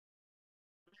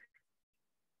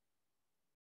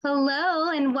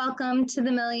Hello and welcome to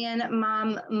the Million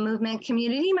Mom Movement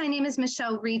community. My name is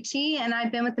Michelle Ricci and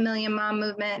I've been with the Million Mom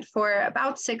Movement for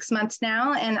about 6 months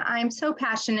now. And I'm so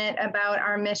passionate about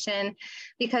our mission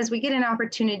because we get an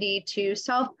opportunity to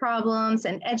solve problems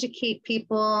and educate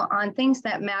people on things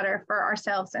that matter for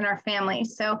ourselves and our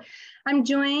families. So I'm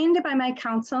joined by my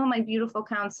counsel, my beautiful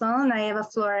counsel, Naiva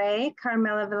Flore,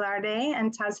 Carmela Velarde,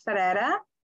 and Taz Ferreira.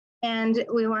 And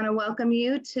we want to welcome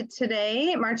you to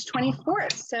today, March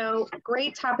 24th. So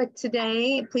great topic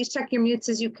today. Please check your mutes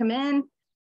as you come in.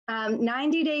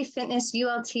 90-day fitness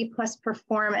ULT plus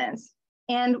performance.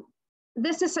 And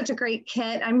this is such a great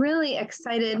kit. I'm really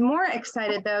excited, more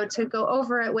excited though, to go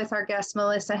over it with our guest,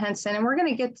 Melissa Henson. And we're going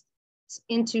to get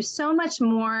into so much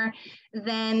more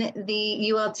than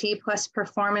the ULT plus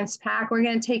performance pack. We're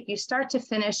going to take you start to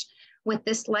finish with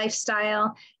this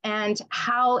lifestyle and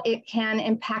how it can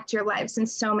impact your lives in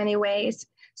so many ways.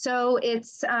 So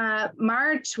it's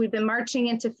March, we've been marching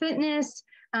into fitness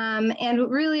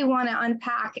and really want to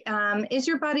unpack, is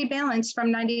your body balanced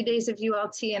from 90 days of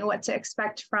ULT and what to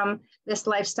expect from this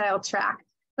lifestyle track.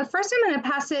 But first I'm going to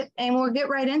pass it and we'll get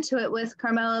right into it with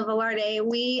Carmela Velarde.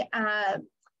 We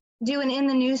do an In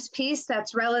the News piece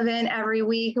that's relevant every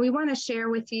week. We want to share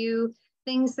with you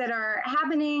things that are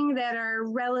happening that are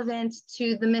relevant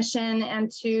to the mission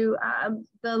and to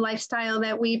the lifestyle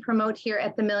that we promote here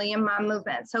at the Million Mom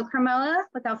Movement. So Carmela,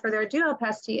 without further ado, I'll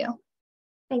pass to you.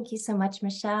 Thank you so much,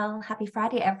 Michelle. Happy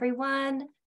Friday, everyone.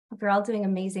 Hope you're all doing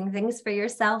amazing things for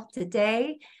yourself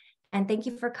today. And thank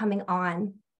you for coming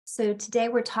on. So today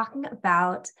we're talking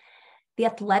about the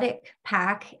athletic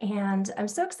pack, and I'm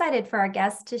so excited for our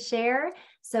guests to share.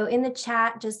 So in the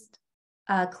chat, just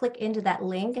click into that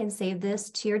link and save this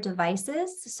to your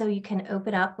devices so you can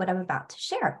open up what I'm about to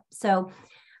share. So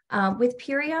with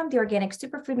Purium, the organic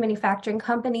superfood manufacturing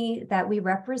company that we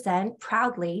represent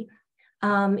proudly,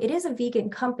 it is a vegan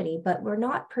company, but we're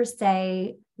not per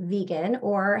se vegan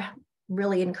or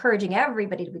really encouraging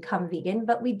everybody to become vegan,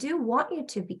 but we do want you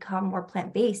to become more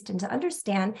plant-based and to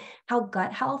understand how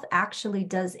gut health actually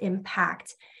does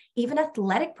impact even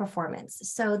athletic performance.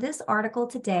 So this article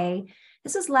today,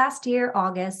 this was last year,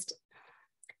 August,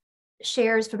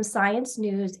 shares from Science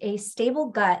News, a stable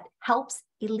gut helps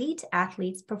elite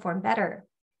athletes perform better.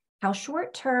 How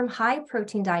short-term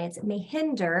high-protein diets may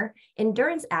hinder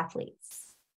endurance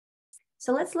athletes.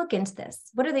 So let's look into this.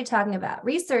 What are they talking about?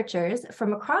 Researchers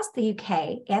from across the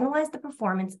UK analyzed the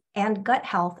performance and gut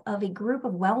health of a group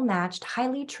of well-matched,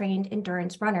 highly trained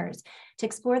endurance runners to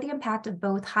explore the impact of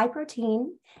both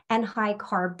high-protein and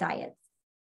high-carb diets.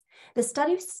 The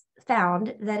studies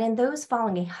found that in those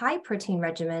following a high-protein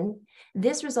regimen,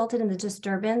 this resulted in the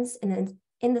disturbance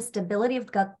in the stability of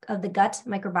the gut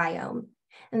microbiome.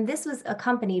 And this was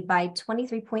accompanied by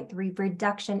 23.3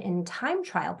 reduction in time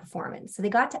trial performance. So they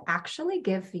got to actually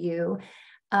give you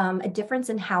a difference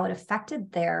in how it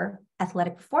affected their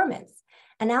athletic performance.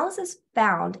 Analysis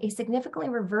found a significantly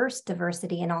reversed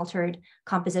diversity and altered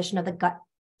composition of the gut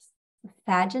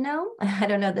phagenome. I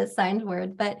don't know the signed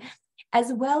word, but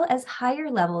as well as higher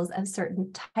levels of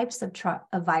certain types of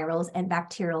virals and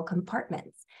bacterial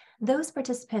compartments. Those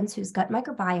participants whose gut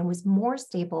microbiome was more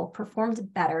stable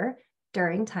performed better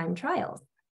during time trials.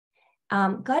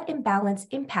 Gut imbalance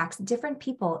impacts different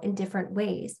people in different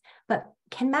ways, but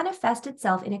can manifest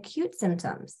itself in acute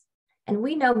symptoms. And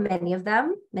we know many of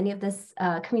them, many of this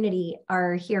community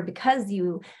are here because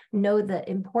you know the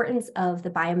importance of the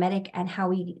biomimetic and how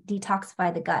we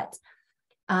detoxify the gut.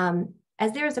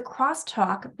 As there is a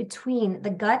crosstalk between the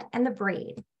gut and the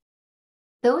brain.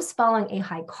 Those following a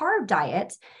high carb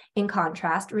diet, in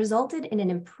contrast, resulted in an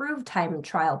improved time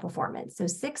trial performance, so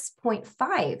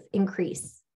 6.5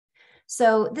 increase.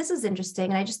 So this is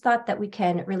interesting, and I just thought that we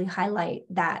can really highlight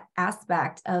that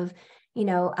aspect of,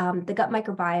 the gut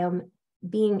microbiome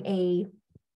being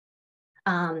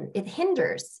it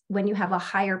hinders when you have a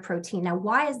higher protein. Now,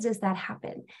 why does that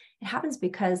happen? It happens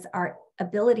because our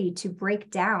ability to break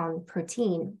down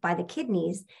protein by the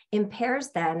kidneys impairs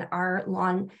then our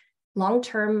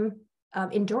long-term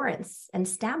endurance and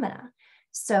stamina.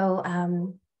 So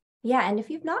and if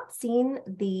you've not seen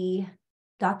the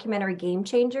documentary Game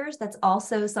Changers, that's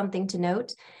also something to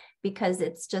note because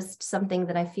it's just something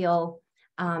that I feel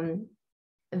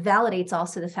validates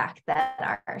also the fact that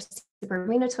our super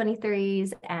amino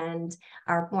 23s and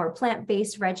our more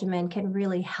plant-based regimen can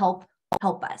really help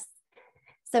us.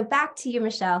 So back to you,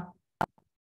 Michelle.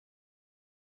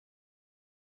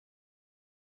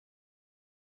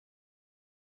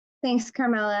 Thanks,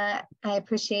 Carmela. I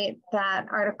appreciate that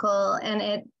article, and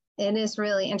it is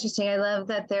really interesting. I love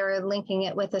that they're linking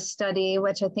it with a study,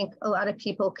 which I think a lot of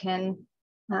people can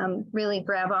really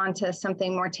grab onto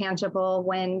something more tangible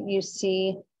when you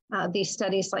see these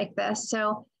studies like this.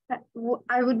 So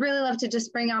I would really love to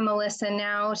just bring on Melissa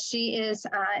now. She is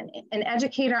an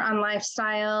educator on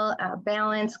lifestyle,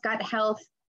 balance, gut health,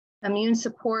 immune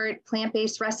support,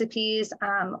 plant-based recipes,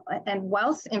 and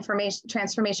wealth information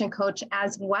transformation coach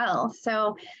as well.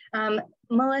 So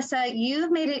Melissa,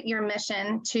 you've made it your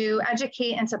mission to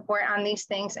educate and support on these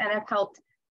things and have helped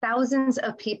thousands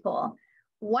of people.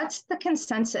 What's the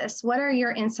consensus? What are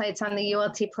your insights on the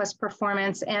ULT Plus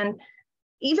performance, and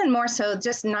even more so,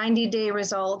 just 90-day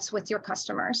results with your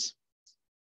customers?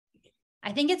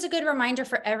 I think it's a good reminder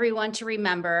for everyone to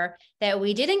remember that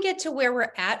we didn't get to where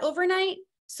we're at overnight,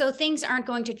 so things aren't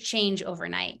going to change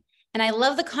overnight. And I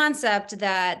love the concept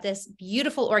that this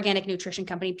beautiful organic nutrition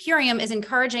company, Purium, is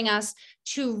encouraging us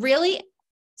to really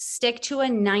stick to a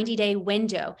 90-day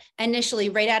window, initially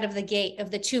right out of the gate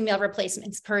of the 2 meal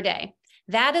replacements per day.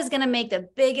 That is going to make the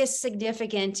biggest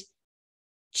significant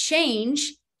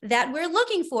change that we're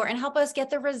looking for and help us get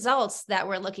the results that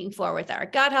we're looking for with our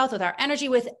gut health, with our energy,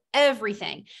 with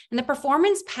everything. And the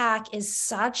performance pack is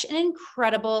such an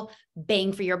incredible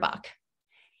bang for your buck.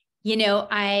 You know,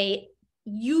 I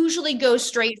usually go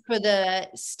straight for the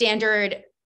standard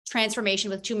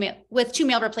transformation with 2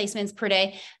 meal replacements per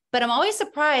day. But I'm always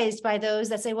surprised by those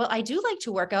that say, well, I do like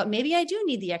to work out. Maybe I do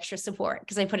need the extra support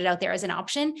because I put it out there as an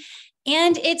option.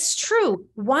 And it's true.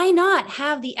 Why not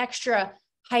have the extra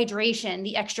hydration,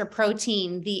 the extra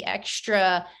protein, the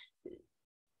extra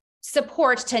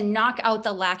support to knock out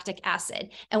the lactic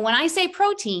acid? And when I say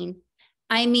protein,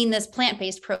 I mean this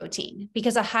plant-based protein,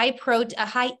 because a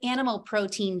high animal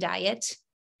protein diet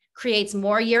creates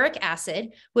more uric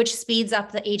acid, which speeds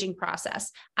up the aging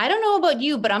process. I don't know about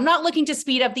you, but I'm not looking to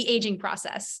speed up the aging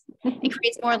process. It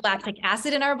creates more lactic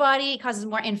acid in our body. It causes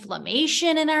more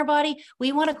inflammation in our body.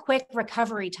 We want a quick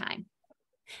recovery time.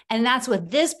 And that's what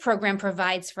this program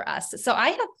provides for us. So I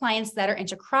have clients that are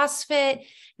into CrossFit,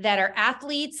 that are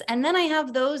athletes, and then I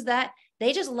have those that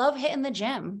they just love hitting the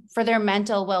gym for their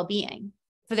mental well-being,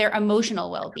 for their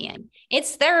emotional well-being.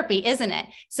 It's therapy, isn't it?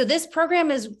 So this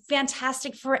program is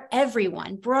fantastic for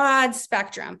everyone, broad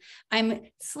spectrum. I'm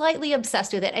slightly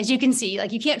obsessed with it. As you can see,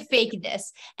 like, you can't fake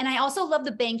this. And I also love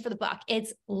the bang for the buck.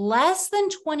 It's less than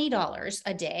 $20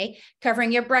 a day,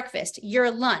 covering your breakfast,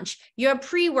 your lunch, your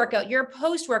pre-workout, your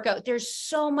post-workout. There's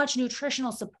so much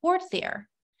nutritional support there.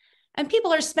 And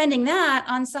people are spending that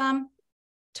on some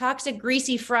toxic,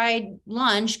 greasy, fried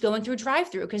lunch going through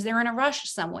drive-through because they're in a rush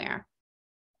somewhere.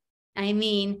 I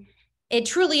mean, it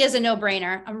truly is a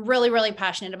no-brainer. I'm really, really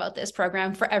passionate about this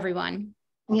program for everyone.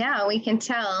 Yeah, we can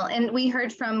tell. And we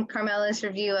heard from Carmela's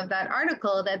review of that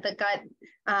article that the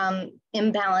gut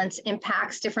imbalance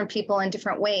impacts different people in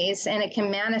different ways, and it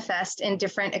can manifest in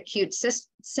different acute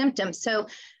symptoms. So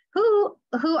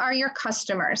who are your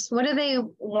customers? What do they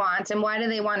want, and why do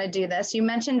they want to do this? You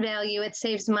mentioned value, it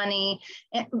saves money.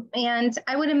 And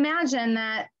I would imagine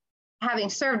that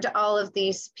having served all of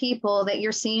these people, that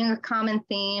you're seeing a common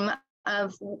theme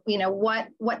of, you know,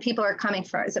 what people are coming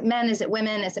for. Is it men? Is it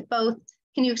women? Is it both?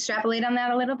 Can you extrapolate on that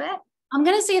a little bit? I'm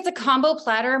going to say it's a combo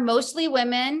platter, mostly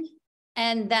women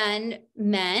and then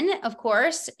men, of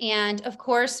course. And of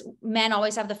course, men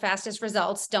always have the fastest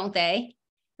results, don't they?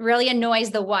 It really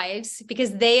annoys the wives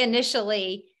because they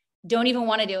initially don't even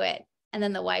want to do it. And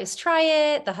then the wives try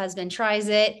it. The husband tries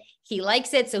it. He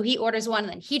likes it. So he orders one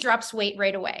and then he drops weight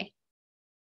right away.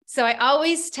 So I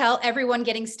always tell everyone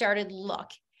getting started, look,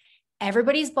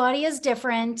 everybody's body is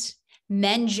different.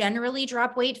 Men generally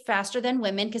drop weight faster than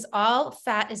women because all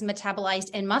fat is metabolized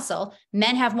in muscle.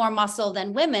 Men have more muscle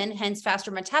than women, hence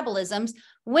faster metabolisms.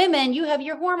 Women, you have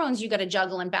your hormones you got to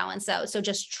juggle and balance out. So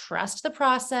just trust the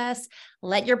process.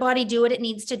 Let your body do what it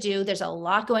needs to do. There's a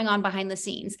lot going on behind the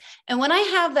scenes. And when I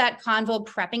have that convo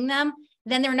prepping them,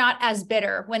 then they're not as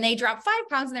bitter when they drop 5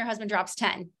 pounds and their husband drops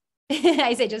 10.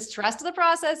 I say, just trust the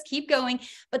process, keep going,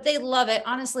 but they love it.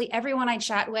 Honestly, everyone I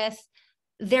chat with,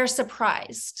 they're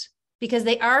surprised because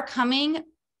they are coming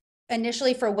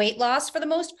initially for weight loss for the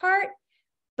most part.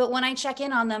 But when I check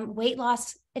in on them, weight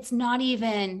loss, it's not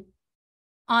even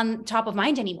on top of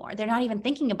mind anymore. They're not even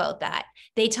thinking about that.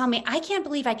 They tell me, I can't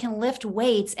believe I can lift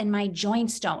weights and my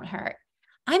joints don't hurt.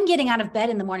 I'm getting out of bed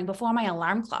in the morning before my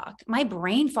alarm clock. My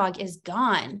brain fog is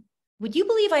gone. Would you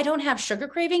believe I don't have sugar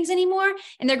cravings anymore?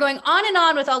 And they're going on and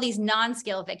on with all these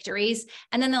non-scale victories.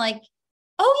 And then they're like,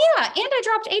 oh yeah, and I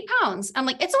dropped 8 pounds. I'm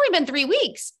like, it's only been 3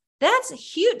 weeks. That's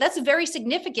huge. That's very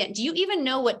significant. Do you even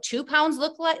know what 2 pounds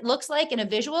looks like in a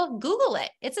visual? Google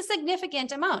it. It's a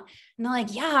significant amount. And they're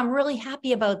like, yeah, I'm really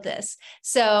happy about this.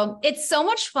 So it's so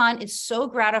much fun. It's so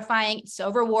gratifying. It's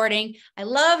so rewarding. I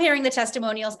love hearing the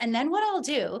testimonials. And then what I'll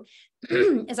do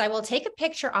is I will take a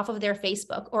picture off of their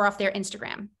Facebook or off their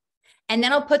Instagram. And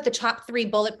then I'll put the top 3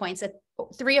 bullet points,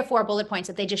 3 or 4 bullet points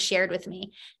that they just shared with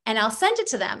me. And I'll send it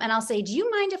to them. And I'll say, do you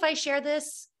mind if I share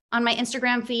this on my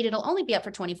Instagram feed? It'll only be up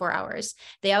for 24 hours.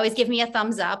 They always give me a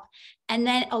thumbs up. And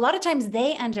then a lot of times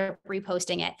they end up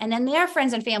reposting it. And then their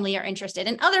friends and family are interested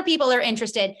and other people are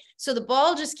interested. So the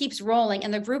ball just keeps rolling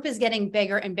and the group is getting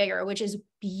bigger and bigger, which is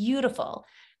beautiful,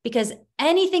 because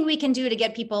anything we can do to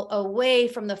get people away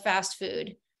from the fast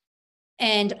food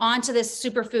and onto this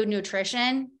superfood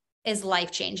nutrition is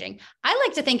life-changing. I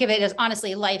like to think of it as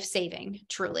honestly life-saving,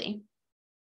 truly.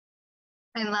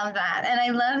 I love that. And I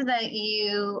love that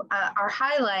you are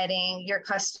highlighting your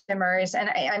customers. And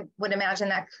I would imagine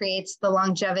that creates the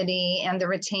longevity and the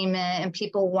retainment and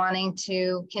people wanting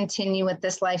to continue with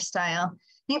this lifestyle. I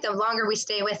think the longer we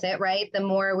stay with it, right, the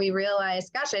more we realize,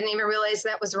 gosh, I didn't even realize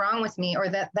that was wrong with me, or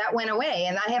that went away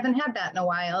and I haven't had that in a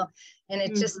while. And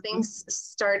it just, things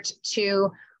start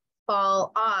to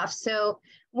fall off. So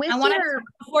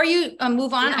before you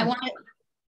move on, I want to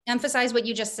emphasize what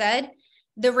you just said.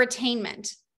 The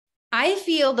retainment. I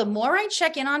feel the more I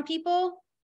check in on people,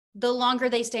 the longer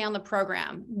they stay on the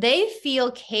program. They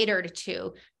feel catered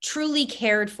to, truly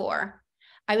cared for.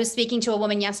 I was speaking to a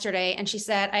woman yesterday and she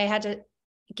said, I had to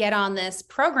get on this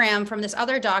program from this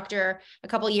other doctor a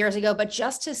couple of years ago, but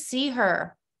just to see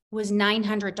her was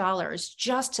 $900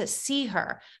 just to see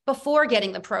her before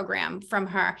getting the program from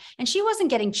her. And she wasn't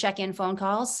getting check-in phone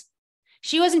calls.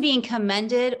 She wasn't being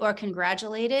commended or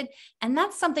congratulated. And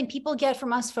that's something people get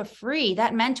from us for free.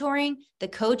 That mentoring, the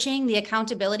coaching, the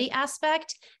accountability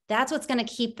aspect, that's what's going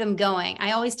to keep them going.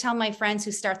 I always tell my friends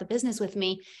who start the business with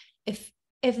me, if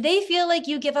they feel like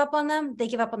you give up on them, they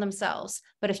give up on themselves.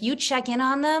 But if you check in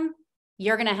on them,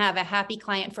 you're going to have a happy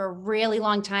client for a really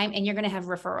long time and you're going to have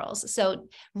referrals. So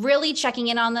really checking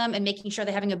in on them and making sure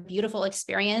they're having a beautiful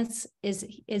experience is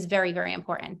very, very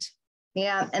important.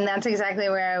 Yeah, and that's exactly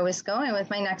where I was going with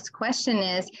my next question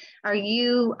is, are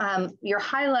you, you're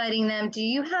highlighting them. Do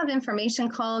you have information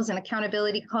calls and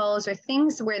accountability calls or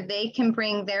things where they can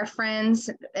bring their friends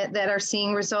that are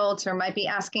seeing results or might be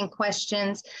asking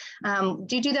questions? Do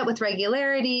you do that with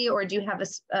regularity, or do you have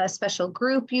a special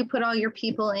group you put all your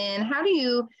people in? How do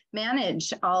you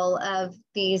manage all of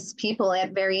these people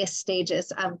at various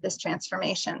stages of this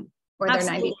transformation or their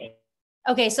 90 days?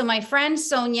 Okay, so my friend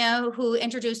Sonia, who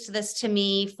introduced this to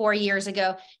me 4 years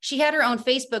ago, she had her own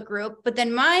Facebook group, but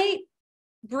then my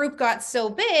group got so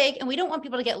big and we don't want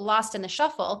people to get lost in the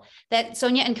shuffle that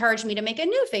Sonia encouraged me to make a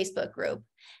new Facebook group.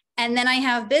 And then I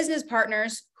have business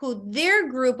partners who their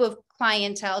group of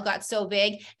clientele got so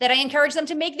big that I encouraged them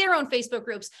to make their own Facebook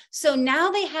groups. So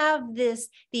now they have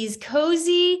these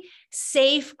cozy,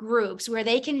 safe groups where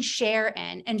they can share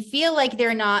in and feel like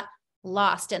they're not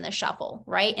lost in the shuffle,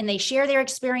 right? And they share their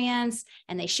experience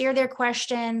and they share their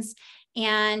questions.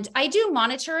 And I do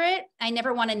monitor it. I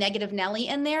never want a negative Nelly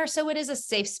in there. So it is a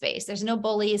safe space. There's no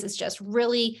bullies. It's just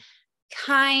really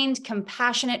kind,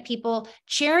 compassionate people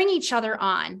cheering each other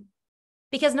on.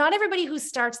 Because not everybody who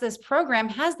starts this program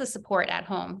has the support at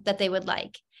home that they would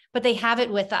like, but they have it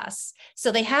with us.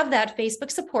 So they have that Facebook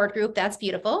support group. That's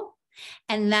beautiful.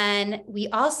 And then we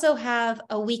also have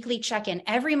a weekly check-in.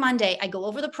 Every Monday, I go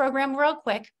over the program real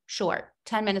quick, short,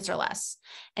 10 minutes or less.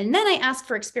 And then I ask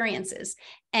for experiences.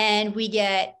 And we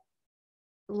get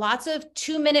lots of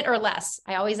 2 minute or less.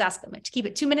 I always ask them to keep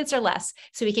it 2 minutes or less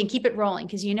so we can keep it rolling,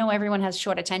 because you know everyone has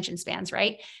short attention spans,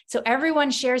 right? So everyone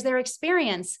shares their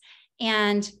experience.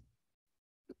 And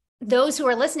those who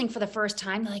are listening for the first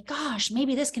time, they're like, gosh,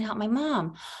 maybe this can help my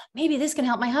mom. Maybe this can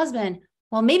help my husband.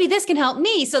 Well, maybe this can help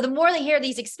me. So the more they hear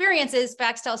these experiences,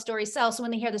 facts tell, stories sell. So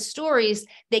when they hear the stories,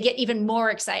 they get even more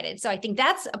excited. So I think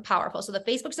that's powerful. So the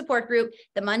Facebook support group,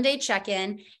 the Monday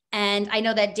check-in, and I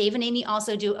know that Dave and Amy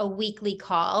also do a weekly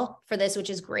call for this, which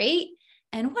is great.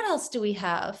 And what else do we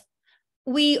have?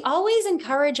 We always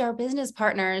encourage our business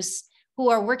partners who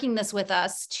are working this with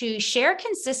us to share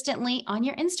consistently on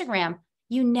your Instagram.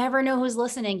 You never know who's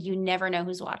listening. You never know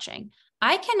who's watching.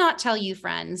 I cannot tell you,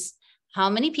 friends, how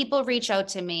many people reach out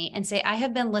to me and say, I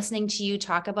have been listening to you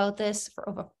talk about this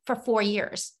for 4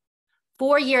 years.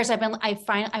 4 years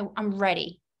I'm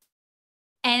ready.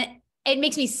 And it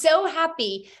makes me so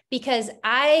happy because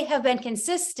I have been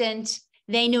consistent.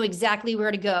 They knew exactly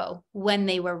where to go when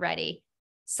they were ready.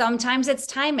 Sometimes it's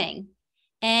timing,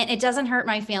 and it doesn't hurt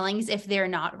my feelings if they're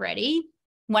not ready.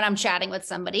 when I'm chatting with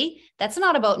somebody. That's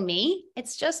not about me.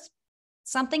 It's just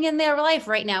something in their life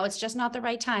right now. It's just not the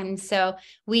right time. So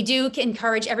we do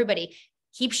encourage everybody,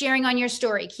 keep sharing on your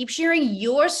story, keep sharing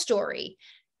your story.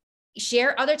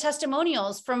 Share other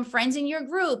testimonials from friends in your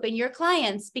group and your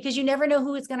clients, because you never know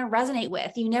who it's going to resonate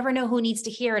with. You never know who needs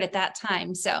to hear it at that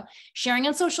time. So sharing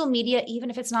on social media, even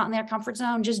if it's not in their comfort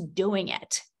zone, just doing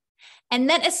it. And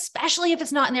then especially if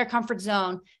it's not in their comfort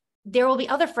zone, there will be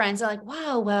other friends that are like,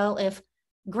 wow, well, if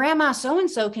grandma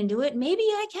so-and-so can do it, maybe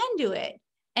I can do it.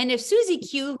 And if Susie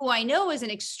Q, who I know is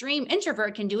an extreme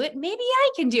introvert, can do it, maybe I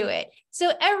can do it.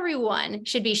 So everyone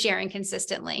should be sharing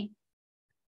consistently.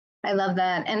 I love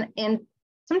that. And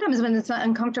sometimes when it's not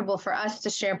uncomfortable for us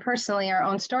to share personally our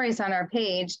own stories on our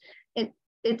page,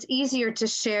 it's easier to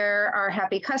share our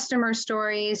happy customer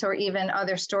stories or even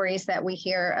other stories that we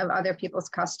hear of other people's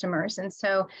customers. And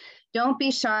so don't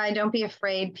be shy, don't be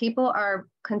afraid. People are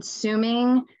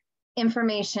consuming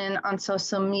information on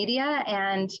social media,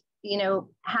 and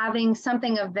having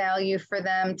something of value for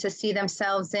them to see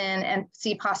themselves in and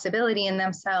see possibility in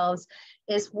themselves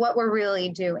is what we're really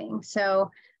doing. So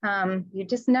you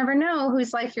just never know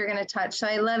whose life you're going to touch. So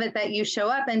I love it that you show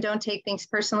up and don't take things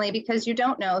personally, because you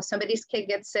don't know, somebody's kid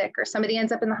gets sick or somebody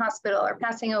ends up in the hospital or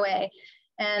passing away,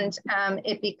 and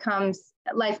it becomes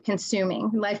life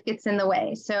consuming. Life gets in the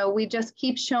way. So we just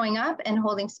keep showing up and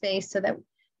holding space so that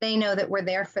they know that we're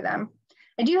there for them.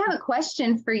 I do have a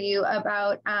question for you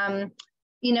about,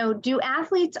 do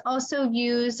athletes also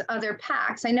use other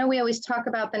packs? I know we always talk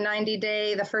about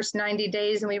the first 90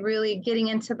 days, and we really getting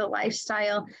into the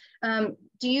lifestyle.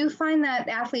 Do you find that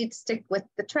athletes stick with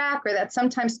the track, or that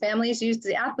sometimes families use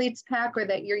the athletes pack, or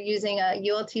that you're using a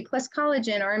ULT plus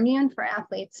collagen or immune for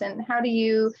athletes? And how do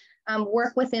you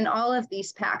work within all of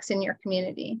these packs in your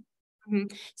community?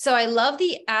 Mm-hmm. So I love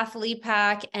the athlete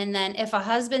pack. And then if a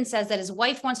husband says that his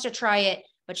wife wants to try it,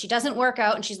 but she doesn't work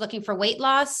out and she's looking for weight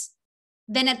loss,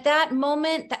 then at that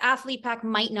moment, the athlete pack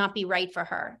might not be right for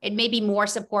her. It may be more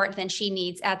support than she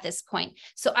needs at this point.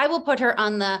 So I will put her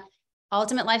on the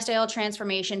Ultimate Lifestyle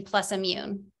Transformation plus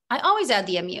Immune. I always add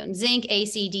the Immune, zinc, A,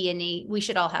 C, D, and E. We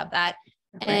should all have that.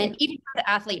 Right. And even for the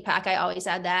athlete pack, I always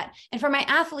add that. And for my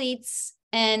athletes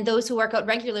and those who work out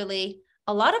regularly,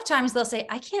 a lot of times they'll say,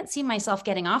 I can't see myself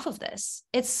getting off of this.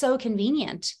 It's so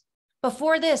convenient.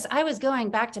 Before this, I was going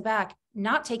back to back,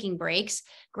 not taking breaks,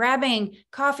 grabbing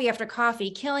coffee after coffee,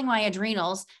 killing my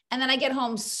adrenals. And then I get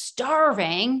home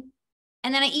starving,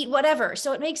 and then I eat whatever.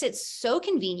 So it makes it so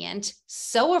convenient,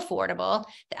 so affordable.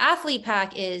 The athlete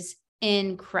pack is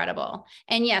incredible.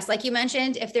 And yes, like you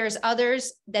mentioned, if there's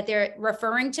others that they're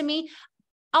referring to me,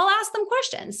 I'll ask them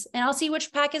questions and I'll see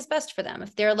which pack is best for them.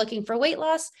 If they're looking for weight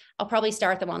loss, I'll probably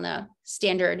start them on the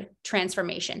standard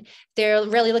transformation. If they're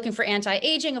really looking for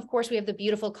anti-aging, of course, we have the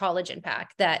beautiful collagen pack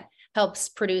that helps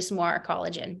produce more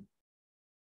collagen.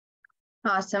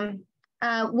 Awesome.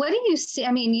 What do you see?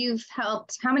 I mean, you've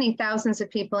helped how many thousands of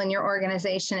people in your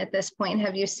organization at this point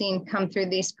have you seen come through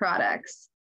these products?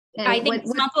 And I think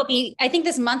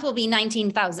this month will be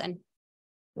 19,000.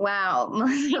 Wow.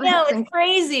 No, it's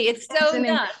crazy. It's so an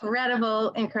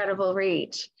incredible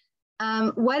reach.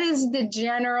 What is the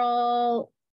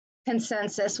general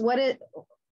consensus? What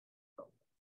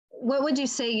would you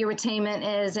say your attainment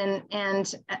is,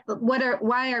 and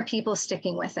why are people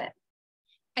sticking with it?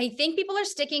 I think people are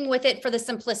sticking with it for the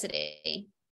simplicity.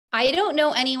 I don't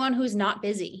know anyone who's not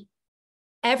busy.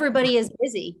 Everybody is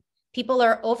busy. People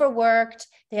are overworked.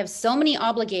 They have so many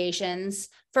obligations.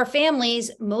 For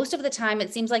families, most of the time,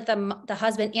 it seems like the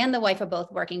husband and the wife are both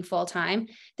working full time.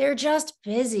 They're just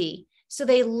busy. So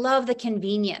they love the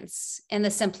convenience and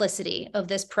the simplicity of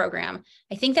this program.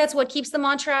 I think that's what keeps them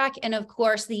on track. And of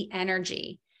course, the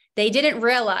energy. They didn't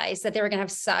realize that they were going to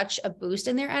have such a boost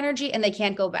in their energy, and they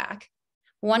can't go back.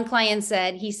 One client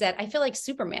said, I feel like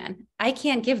Superman. I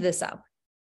can't give this up.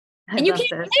 And you can't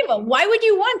blame them. Why would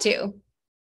you want to?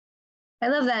 I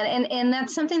love that. And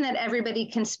that's something that everybody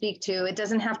can speak to. It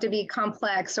doesn't have to be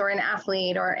complex or an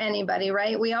athlete or anybody,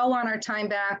 right? We all want our time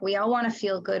back. We all want to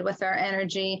feel good with our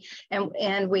energy.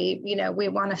 And we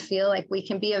want to feel like we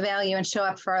can be of value and show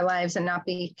up for our lives and not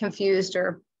be confused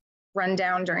or run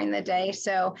down during the day.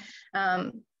 So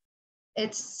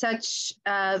it's such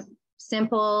a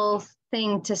simple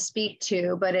thing to speak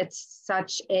to, but it's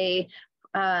such a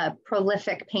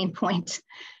prolific pain point.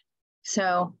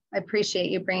 So I appreciate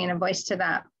you bringing a voice to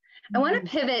that. I want to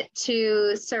pivot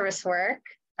to service work.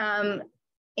 And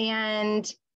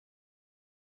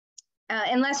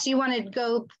unless you want to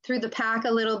go through the pack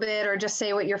a little bit or just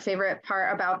say what your favorite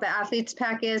part about the athletes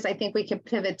pack is, I think we could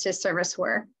pivot to service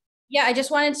work. Yeah, I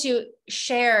just wanted to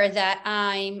share that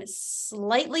I'm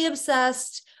slightly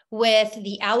obsessed with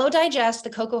the Aloe Digest, the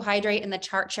Cocoa Hydrate, and the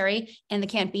Tart Cherry, and the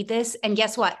Can't Beat This. And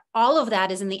guess what? All of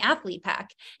that is in the athlete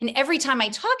pack. And every time I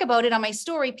talk about it on my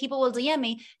story, people will DM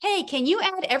me, hey, can you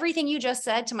add everything you just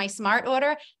said to my smart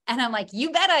order? And I'm like,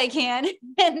 you bet I can.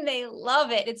 And they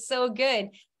love it. It's so good.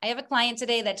 I have a client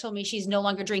today that told me she's no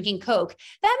longer drinking Coke.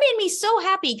 That made me so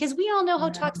happy because we all know how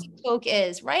toxic Coke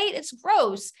is, right? It's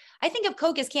gross. I think of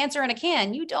Coke as cancer in a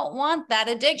can. You don't want that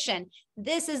addiction.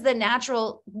 This is the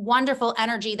natural, wonderful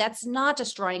energy that's not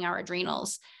destroying our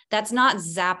adrenals. That's not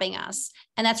zapping us.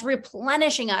 And that's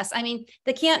replenishing us. I mean,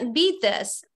 they can't beat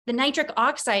this. The nitric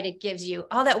oxide it gives you,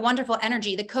 all that wonderful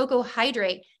energy, the Cocoa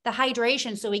Hydrate, the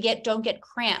hydration so we don't get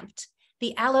cramped,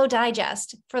 the Aloe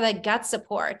Digest for the gut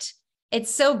support. It's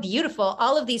so beautiful,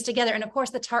 all of these together. And of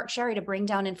course, the Tart Cherry to bring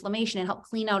down inflammation and help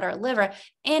clean out our liver.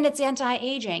 And it's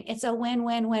anti-aging. It's a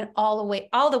win-win-win all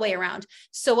the way around.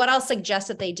 So what I'll suggest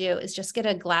that they do is just get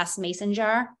a glass mason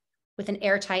jar with an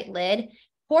airtight lid,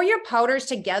 pour your powders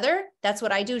together. That's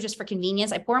what I do just for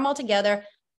convenience. I pour them all together,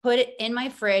 put it in my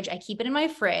fridge. I keep it in my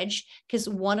fridge because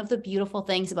one of the beautiful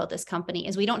things about this company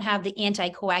is we don't have the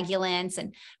anticoagulants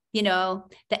and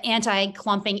the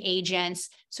anti-clumping agents.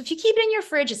 So if you keep it in your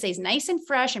fridge, it stays nice and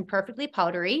fresh and perfectly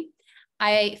powdery.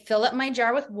 I fill up my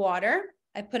jar with water.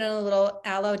 I put in a little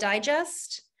Aloe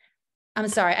Digest.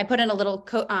 I put in a little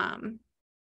Tart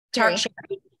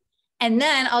Cherry. And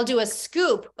then I'll do a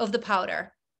scoop of the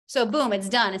powder. So boom, it's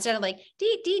done. Instead of like,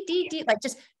 like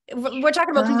just, we're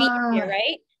talking about convenience here,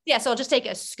 right? Yeah, so I'll just take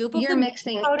a scoop of You're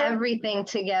mixing everything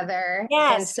together.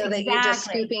 Yes, and so that you're just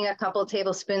scooping a couple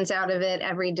tablespoons out of it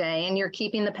every day, and you're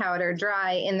keeping the powder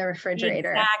dry in the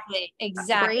refrigerator.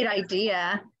 Exactly. Great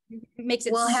idea. Makes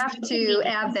it. We'll have to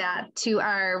add that to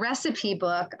our recipe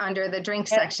book under the drink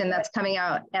section that's coming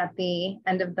out at the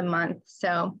end of the month.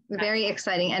 So very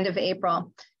exciting, end of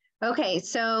April. Okay,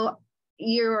 so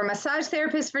you were a massage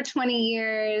therapist for 20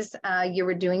 years. You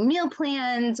were doing meal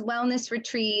plans, wellness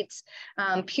retreats.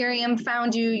 Purium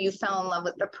found you. You fell in love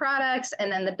with the products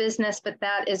and then the business, but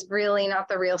that is really not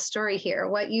the real story here.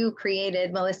 What you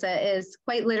created, Melissa, is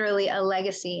quite literally a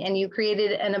legacy, and you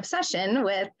created an obsession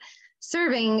with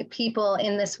serving people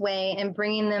in this way and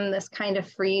bringing them this kind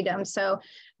of freedom. So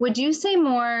would you say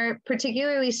more,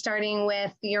 particularly starting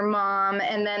with your mom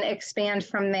and then expand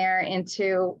from there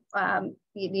into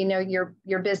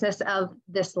your business of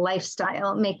this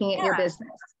lifestyle, making it your business?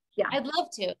 Yeah, I'd love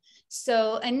to.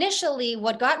 So initially,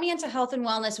 what got me into health and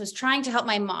wellness was trying to help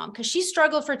my mom because she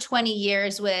struggled for 20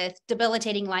 years with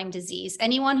debilitating Lyme disease.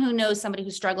 Anyone who knows somebody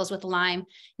who struggles with Lyme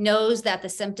knows that the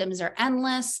symptoms are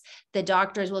endless. The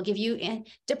doctors will give you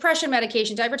depression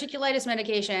medication, diverticulitis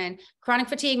medication, chronic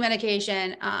fatigue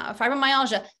medication,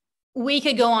 fibromyalgia. We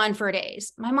could go on for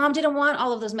days. My mom didn't want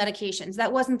all of those medications.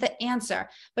 That wasn't the answer,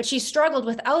 but she struggled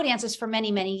without answers for many,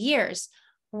 many years.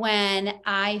 When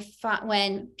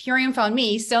Purium found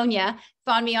me, Sonia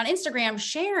found me on Instagram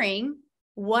sharing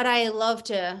what I love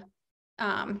to,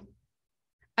 I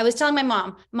was telling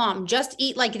my mom, just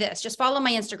eat like this, just follow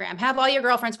my Instagram, have all your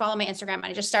girlfriends follow my Instagram. And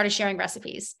I just started sharing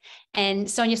recipes. And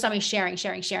Sonia saw me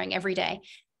sharing every day.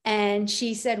 And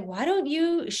she said, why don't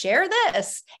you share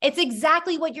this? It's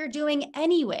exactly what you're doing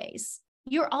anyways.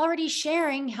 You're already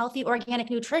sharing healthy organic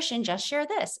nutrition, just share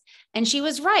this. And she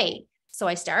was right. So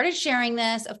I started sharing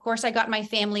this. Of course, I got my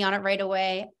family on it right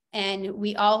away, and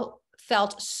we all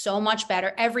felt so much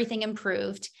better. Everything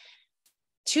improved.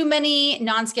 Too many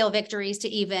non-scale victories to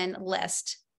even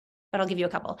list, but I'll give you a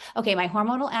couple. Okay, my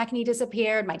hormonal acne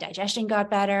disappeared. My digestion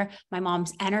got better. My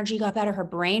mom's energy got better. Her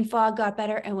brain fog got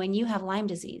better. And when you have Lyme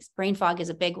disease, brain fog is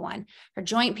a big one. Her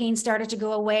joint pain started to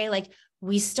go away. Like,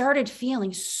 we started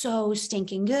feeling so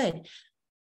stinking good.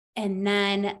 And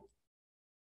then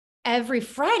every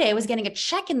Friday I was getting a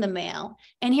check in the mail,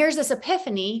 and here's this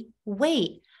epiphany.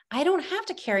 Wait, I don't have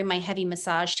to carry my heavy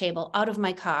massage table out of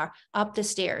my car, up the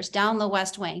stairs, down the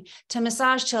West Wing to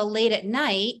massage till late at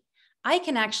night. I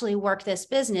can actually work this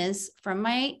business from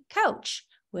my couch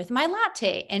with my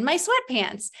latte and my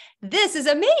sweatpants. This is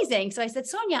amazing. So I said,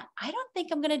 Sonia, I don't think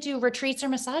I'm going to do retreats or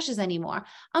massages anymore.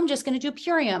 I'm just going to do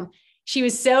Purium. She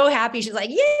was so happy. She's like,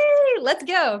 yay, let's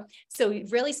go. So we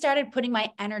really started putting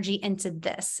my energy into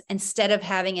this instead of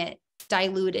having it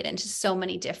diluted into so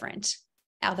many different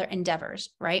other endeavors,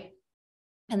 right?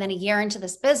 And then a year into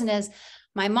this business,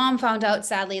 my mom found out,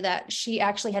 sadly, that she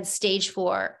actually had stage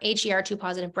 4 HER2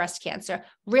 positive breast cancer,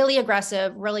 really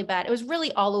aggressive, really bad. It was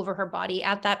really all over her body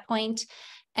at that point.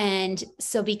 And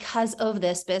so because of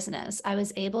this business, I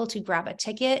was able to grab a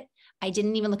ticket. I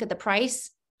didn't even look at the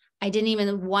price. I didn't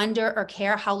even wonder or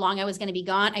care how long I was going to be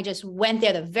gone. I just went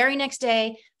there the very next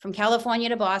day from California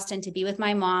to Boston to be with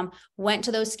my mom, went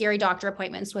to those scary doctor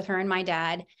appointments with her and my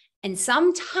dad, And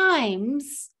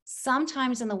sometimes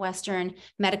in the Western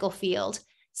medical field,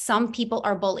 some people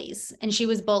are bullies, and she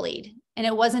was bullied. And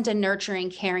it wasn't a nurturing,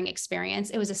 caring experience.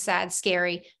 It was a sad,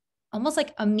 scary, almost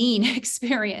like a mean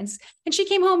experience. And she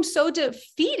came home so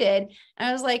defeated. And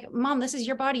I was like, Mom, this is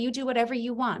your body. You do whatever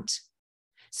you want.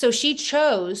 So she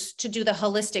chose to do the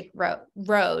holistic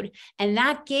road. And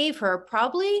that gave her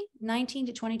probably 19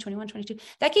 to 20, 21, 22.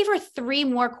 That gave her 3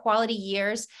 more quality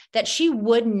years that she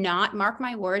would not, mark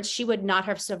my words, she would not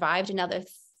have survived another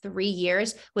 3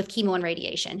 years with chemo and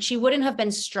radiation. She wouldn't have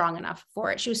been strong enough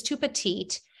for it. She was too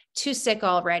petite, too sick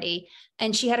already.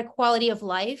 And she had a quality of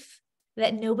life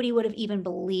that nobody would have even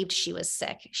believed she was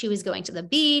sick. She was going to the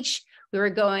beach. We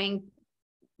were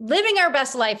living our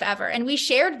best life ever. And we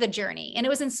shared the journey, and it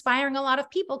was inspiring a lot of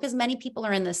people, because many people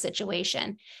are in this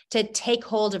situation, to take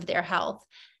hold of their health.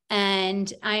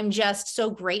 And I'm just so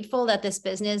grateful that this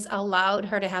business allowed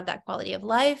her to have that quality of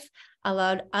life,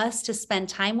 allowed us to spend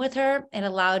time with her. It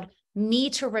allowed me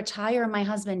to retire my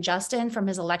husband, Justin, from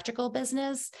his electrical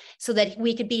business so that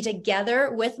we could be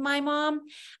together with my mom.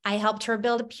 I helped her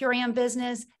build a Purium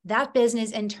business. That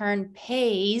business in turn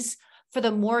pays for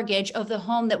the mortgage of the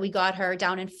home that we got her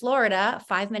down in Florida,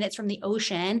 5 minutes from the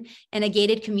ocean, in a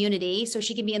gated community, so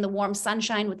she can be in the warm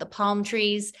sunshine with the palm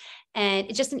trees. And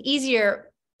it's just an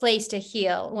easier place to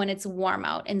heal when it's warm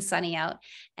out and sunny out.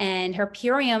 And her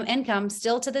Purium income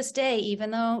still to this day,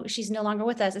 even though she's no longer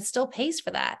with us, it still pays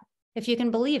for that, if you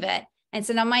can believe it. And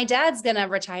so now my dad's going to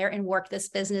retire and work this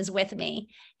business with me.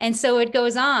 And so it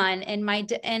goes on,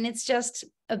 and it's just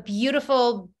a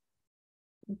beautiful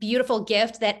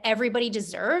gift that everybody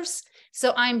deserves.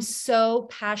 So I'm so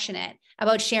passionate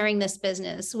about sharing this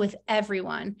business with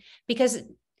everyone, because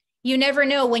you never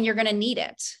know when you're going to need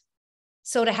it.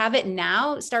 So to have it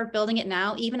now, start building it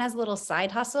now, even as a little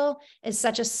side hustle, is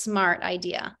such a smart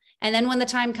idea. And then when the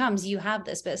time comes, you have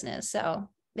this business. So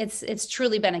it's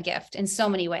truly been a gift in so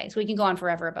many ways. We can go on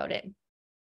forever about it.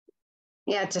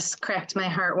 Yeah, it just cracked my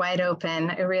heart wide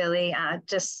open. It really,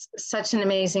 just such an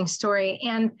amazing story.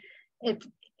 And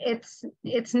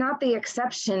it's not the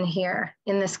exception here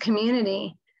in this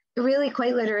community. It really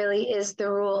quite literally is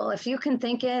the rule. If you can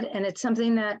think it, and it's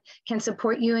something that can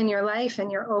support you in your life,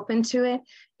 and you're open to it,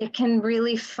 it can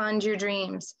really fund your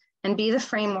dreams and be the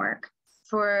framework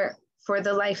for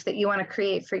the life that you want to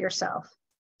create for yourself.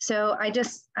 So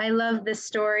I love this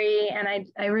story, and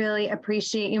I really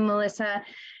appreciate you, Melissa.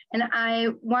 And I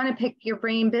want to pick your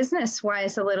brain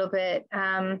business-wise a little bit.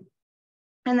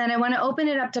 And then I want to open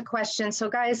it up to questions. So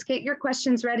guys, get your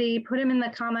questions ready, put them in the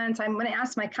comments. I'm going to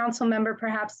ask my council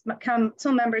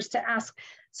members to ask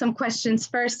some questions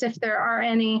first, if there are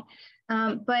any.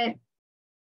 But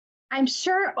I'm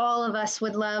sure all of us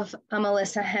would love a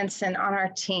Melissa Henson on our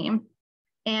team,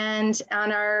 and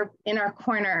in our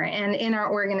corner and in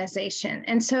our organization.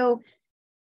 And so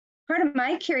part of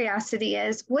my curiosity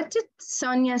is, what did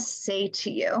Sonia say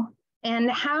to you?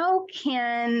 And how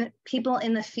can people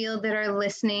in the field that are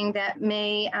listening that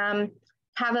may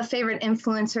have a favorite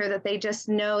influencer that they just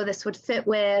know this would fit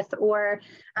with, or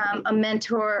a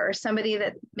mentor, or somebody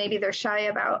that maybe they're shy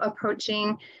about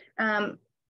approaching,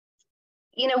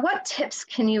 what tips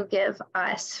can you give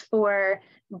us for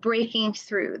breaking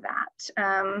through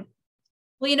that?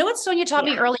 Well, you know what Sonia taught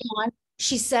me early on?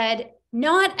 She said,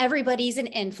 not everybody's an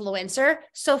influencer,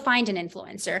 so find an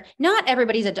influencer. Not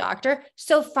everybody's a doctor,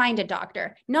 so find a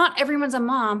doctor. Not everyone's a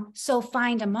mom, so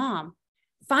find a mom.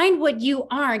 Find what you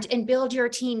aren't and build your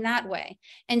team that way.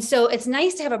 And so it's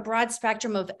nice to have a broad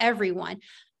spectrum of everyone.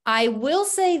 I will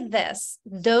say this,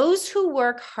 those who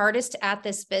work hardest at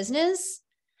this business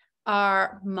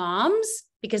are moms,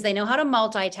 because they know how to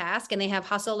multitask and they have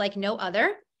hustle like no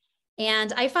other.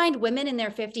 And I find women in their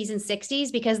 50s and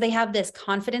 60s, because they have this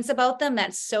confidence about them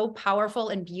that's so powerful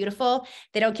and beautiful.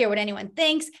 They don't care what anyone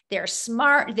thinks. They're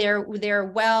smart. They're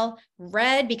well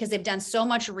read, because they've done so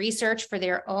much research for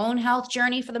their own health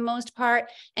journey for the most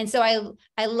part. And so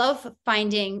I love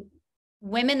finding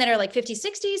women that are like 50s,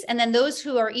 60s, and then those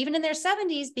who are even in their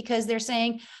 70s, because they're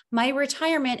saying, my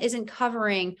retirement isn't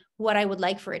covering what I would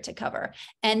like for it to cover.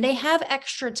 And they have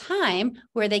extra time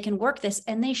where they can work this,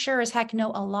 and they sure as heck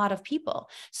know a lot of people.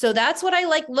 So that's what I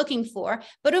like looking for.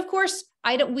 But of course,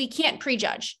 we can't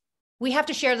prejudge. We have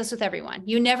to share this with everyone.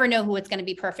 You never know who it's going to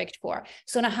be perfect for.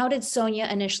 So now, how did Sonia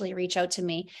initially reach out to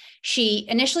me? She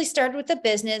initially started with the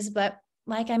business, but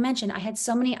like I mentioned, I had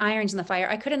so many irons in the fire.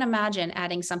 I couldn't imagine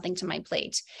adding something to my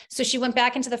plate. So she went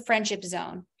back into the friendship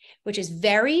zone, which is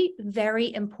very,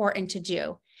 very important to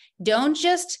do. Don't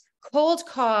just cold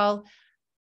call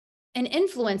an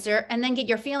influencer and then get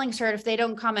your feelings hurt if they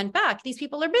don't comment back. These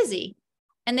people are busy.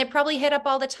 and they probably hit up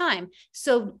all the time.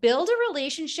 So build a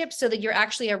relationship so that you're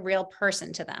actually a real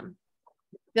person to them.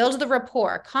 Build the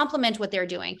rapport, compliment what they're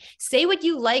doing, say what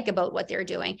you like about what they're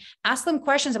doing, ask them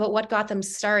questions about what got them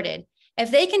started.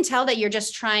 If they can tell that you're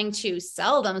just trying to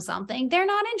sell them something, they're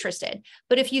not interested.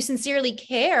 But if you sincerely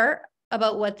care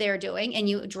about what they're doing and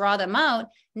you draw them out,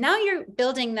 now you're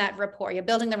building that rapport, you're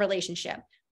building the relationship.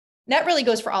 That really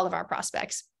goes for all of our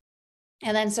prospects.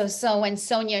 And then so when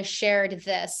Sonia shared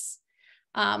this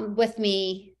with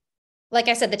me, like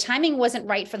I said, the timing wasn't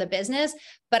right for the business,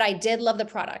 but I did love the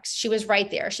products. She was right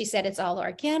there. She said, it's all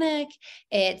organic.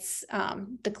 It's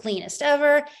the cleanest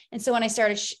ever. And so when I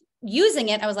started using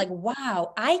it, I was like,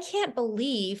 wow, I can't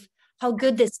believe how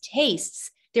good this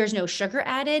tastes. There's no sugar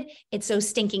added. It's so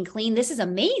stinking clean. This is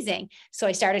amazing. So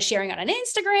I started sharing it on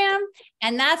Instagram.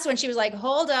 And that's when she was like,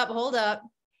 hold up.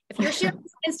 If you're sharing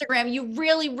on Instagram, you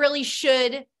really, really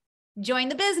should join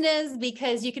the business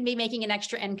because you can be making an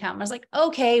extra income. I was like,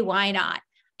 okay, why not?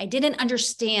 I didn't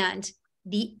understand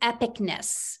the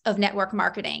epicness of network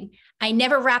marketing. I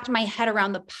never wrapped my head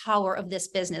around the power of this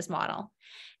business model.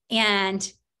 And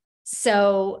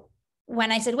so when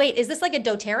I said, wait, is this like a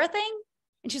doTERRA thing?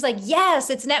 And she's like, yes,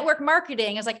 it's network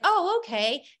marketing. I was like, oh,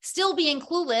 okay. Still being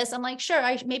clueless. I'm like, sure,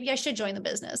 maybe I should join the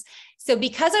business. So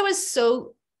because I was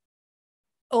so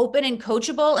open and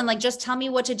coachable and like, just tell me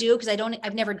what to do, because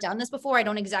I've never done this before. I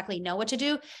don't exactly know what to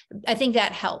do. I think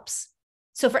that helps.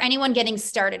 So for anyone getting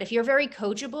started, if you're very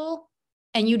coachable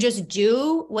and you just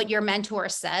do what your mentor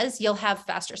says, you'll have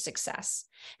faster success.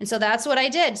 And so that's what I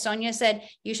did. Sonia said,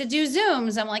 you should do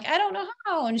Zooms. I'm like, I don't know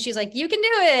how. And she's like, you can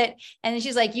do it. And then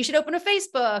she's like, you should open a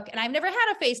Facebook. And I've never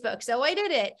had a Facebook. So I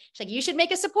did it. She's like, you should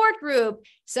make a support group.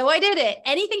 So I did it.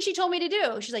 Anything she told me to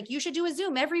do. She's like, you should do a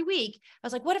Zoom every week. I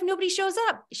was like, what if nobody shows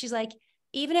up? She's like,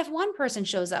 even if one person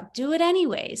shows up, do it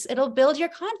anyways. It'll build your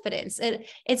confidence.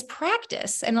 It's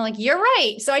practice. And I'm like, you're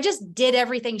right. So I just did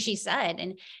everything she said.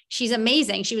 And she's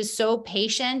amazing. She was so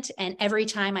patient. And every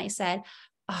time I said,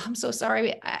 oh, I'm so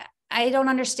sorry, I don't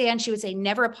understand, she would say,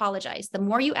 never apologize. The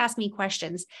more you ask me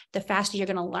questions, the faster you're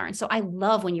going to learn. So I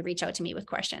love when you reach out to me with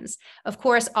questions. Of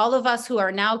course, all of us who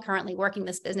are now currently working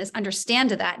this business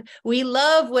understand that. We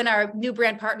love when our new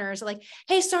brand partners are like,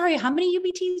 hey, sorry, how many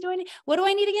UBTs do I need? What do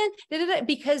I need again?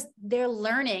 Because they're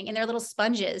learning and they're little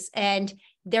sponges and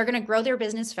they're going to grow their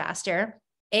business faster,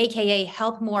 AKA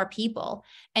help more people.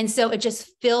 And so it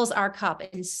just fills our cup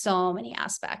in so many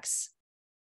aspects.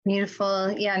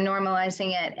 Beautiful. Yeah,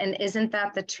 normalizing it. And isn't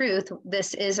that the truth?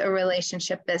 This is a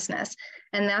relationship business.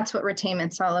 And that's what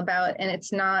retainment's all about. And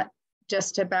it's not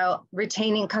just about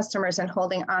retaining customers and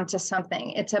holding on to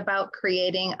something. It's about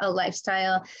creating a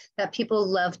lifestyle that people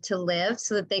love to live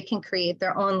so that they can create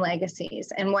their own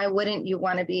legacies. And why wouldn't you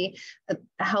want to be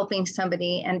helping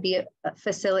somebody and be a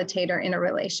facilitator in a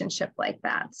relationship like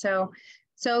that? So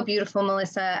beautiful,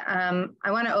 Melissa.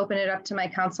 I want to open it up to my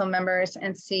council members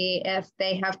and see if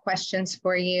they have questions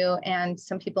for you, and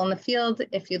some people in the field,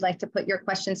 if you'd like to put your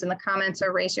questions in the comments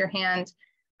or raise your hand,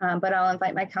 but I'll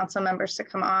invite my council members to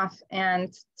come off.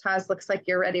 And Taz, looks like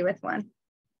you're ready with one.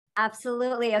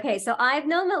 Absolutely. Okay, so I've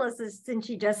known Melissa since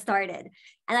she just started,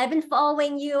 and I've been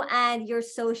following you, and your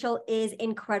social is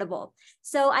incredible.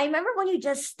 So I remember when you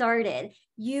just started,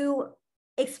 you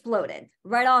exploded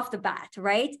right off the bat,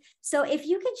 right? So if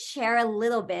you could share a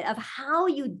little bit of how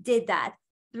you did that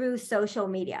through social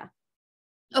media.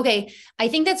 Okay, I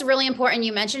think that's really important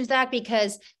you mentioned that,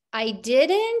 because I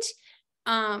didn't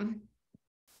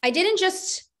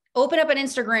just open up an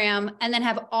Instagram and then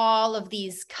have all of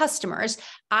these customers.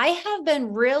 I have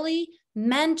been really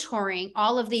mentoring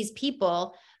all of these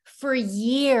people for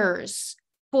years,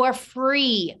 for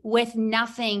free, with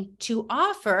nothing to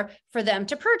offer for them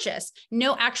to purchase,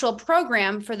 no actual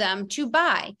program for them to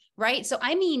buy, right? So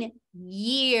I mean,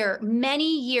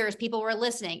 many years, people were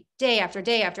listening day after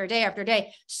day after day after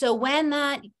day. So when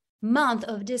that month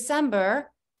of December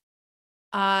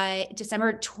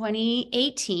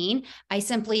 2018, I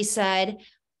simply said,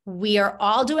 we are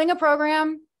all doing a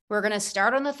program. We're going to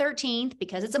start on the 13th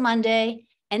because it's a Monday,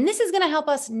 and this is going to help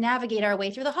us navigate our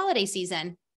way through the holiday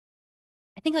season.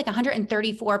 I think like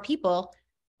 134 people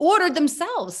ordered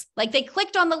themselves. Like they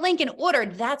clicked on the link and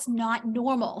ordered. That's not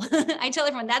normal. I tell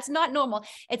everyone that's not normal.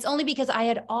 It's only because I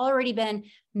had already been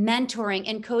mentoring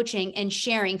and coaching and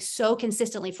sharing so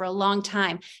consistently for a long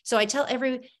time. So I tell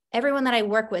everyone that I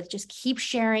work with, just keep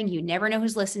sharing. You never know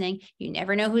who's listening. You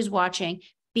never know who's watching.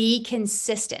 Be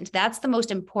consistent. That's the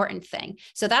most important thing.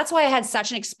 So that's why I had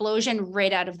such an explosion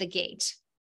right out of the gate,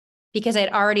 because I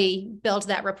had already built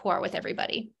that rapport with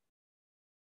everybody.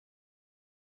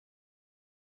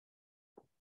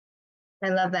 I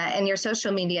love that. And your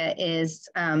social media is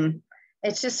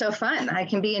it's just so fun. I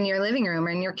can be in your living room or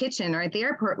in your kitchen or at the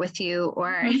airport with you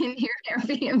or in your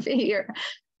Airbnb or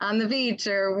on the beach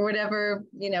or whatever,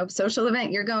 social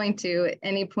event you're going to at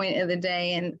any point of the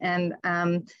day.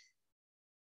 And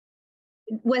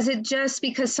was it just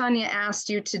because Sonia asked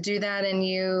you to do that and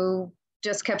you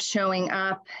just kept showing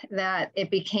up that it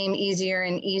became easier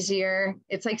and easier?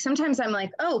 It's like, sometimes I'm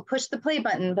like, oh, push the play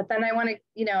button, but then I want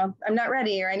to, I'm not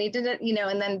ready, or I need to,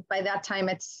 and then by that time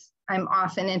I'm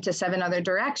off and into 7 other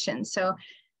directions. So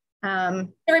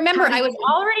remember, I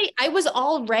was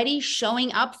already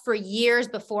showing up for years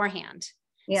beforehand.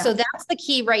 Yeah. So that's the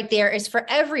key right there, is for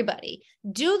everybody.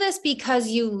 Do this because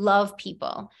you love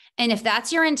people. And if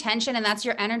that's your intention and that's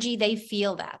your energy, they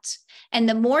feel that. And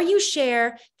the more you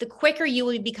share, the quicker you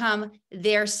will become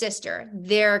their sister,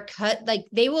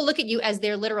 they will look at you as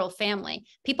their literal family.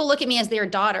 People look at me as their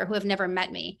daughter who have never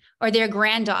met me, or their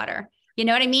granddaughter. You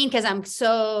know what I mean? Because I'm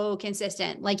so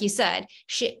consistent, like you said.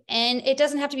 And it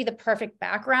doesn't have to be the perfect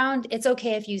background. It's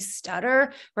okay if you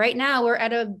stutter. Right now, we're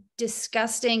at a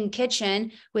disgusting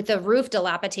kitchen with the roof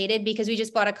dilapidated because we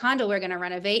just bought a condo we're going to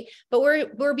renovate, but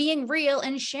we're being real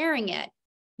and sharing it.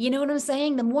 You know what I'm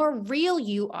saying? The more real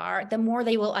you are, the more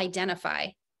they will identify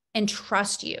and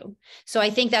trust you. So I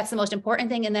think that's the most important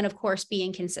thing. And then, of course,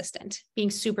 being consistent,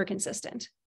 being super consistent.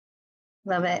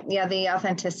 Love it. Yeah, the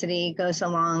authenticity goes a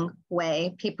long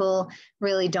way. People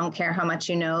really don't care how much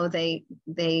you know. They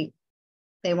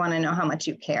want to know how much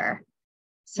you care.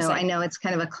 So exactly. I know it's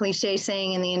kind of a cliche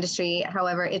saying in the industry.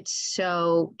 However, it's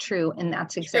so true. And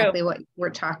that's exactly what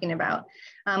we're talking about.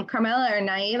 Carmela or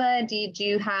Naiva, did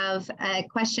you have a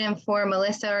question for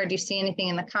Melissa, or do you see anything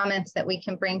in the comments that we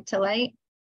can bring to light?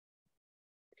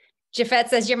 Jafet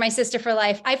says, you're my sister for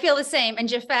life. I feel the same. And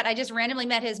Jafet, I just randomly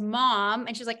met his mom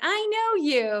and she's like, I know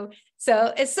you.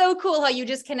 So it's so cool how you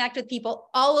just connect with people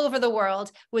all over the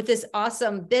world with this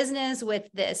awesome business, with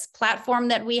this platform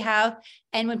that we have.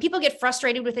 And when people get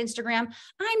frustrated with Instagram,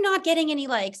 I'm not getting any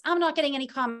likes. I'm not getting any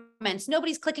comments.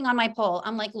 Nobody's clicking on my poll.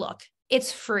 I'm like, look,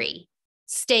 it's free.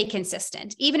 Stay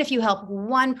consistent. Even if you help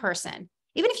one person,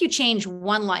 even if you change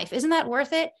one life, isn't that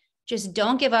worth it? Just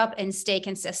don't give up and stay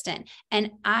consistent.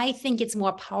 And I think it's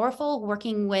more powerful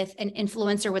working with an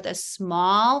influencer with a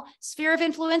small sphere of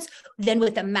influence than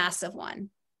with a massive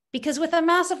one. Because with a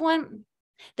massive one,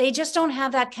 they just don't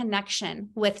have that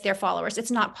connection with their followers.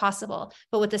 It's not possible.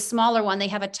 But with the smaller one, they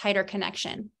have a tighter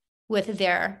connection with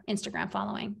their Instagram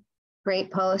following.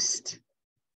 Great post.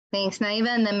 Thanks, Naiva,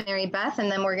 and then Mary Beth.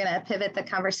 And then we're going to pivot the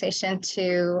conversation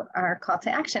to our call to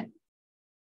action.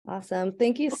 Awesome.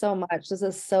 Thank you so much. This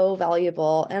is so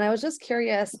valuable. And I was just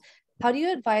curious, how do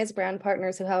you advise brand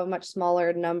partners who have a much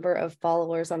smaller number of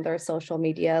followers on their social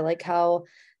media? Like how,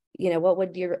 what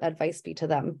would your advice be to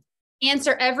them?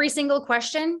 Answer every single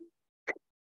question.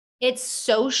 It's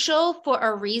social for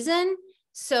a reason.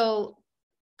 So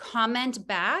comment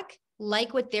back,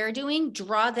 like what they're doing,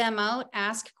 draw them out,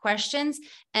 ask questions,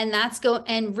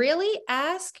 and really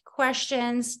ask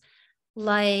questions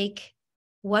like,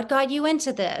 what got you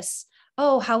into this?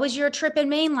 Oh, how was your trip in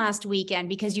Maine last weekend?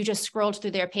 Because you just scrolled through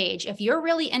their page. If you're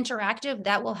really interactive,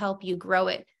 that will help you grow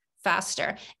it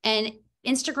faster. And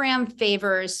Instagram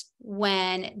favors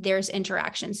when there's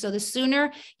interaction. So the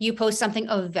sooner you post something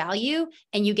of value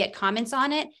and you get comments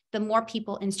on it, the more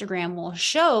people Instagram will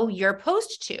show your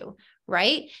post to,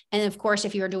 right? And of course,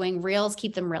 if you're doing reels,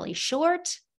 keep them really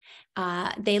short.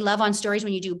 They love on stories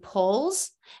when you do polls.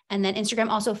 And then Instagram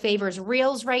also favors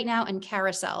reels right now and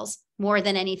carousels more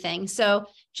than anything. So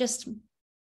just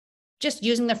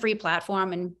using the free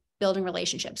platform and building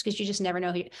relationships, because you just never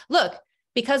know look,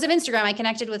 because of Instagram, I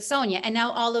connected with Sonia and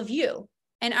now all of you.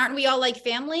 And aren't we all like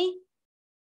family?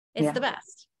 It's the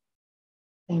best.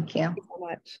 Thank you. Thank you so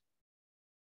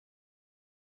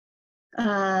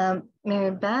much.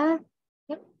 Mary Beth.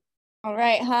 All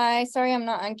right. Hi. Sorry, I'm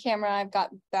not on camera. I've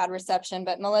got bad reception,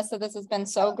 but Melissa, this has been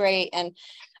so great. And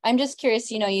I'm just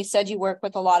curious, you said you work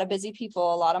with a lot of busy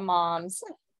people, a lot of moms,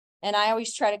 and I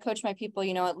always try to coach my people,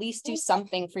 at least do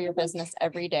something for your business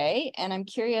every day. And I'm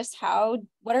curious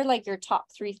what are like your top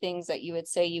 3 things that you would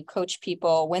say you coach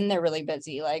people when they're really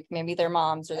busy, like maybe they're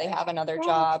moms or they have another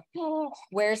job.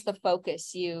 Where's the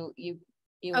focus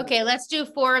Okay, let's do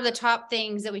 4 of the top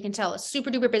things that we can tell a super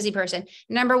duper busy person.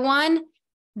 Number 1,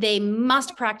 they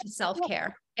must practice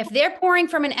self-care. If they're pouring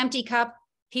from an empty cup,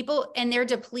 and they're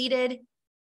depleted,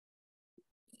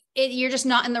 you're just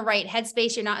not in the right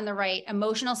headspace. You're not in the right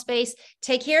emotional space.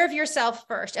 Take care of yourself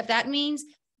first. If that means,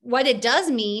 what it does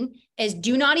mean is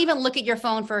do not even look at your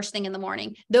phone first thing in the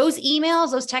morning. Those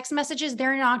emails, those text messages,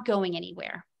 they're not going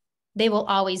anywhere. They will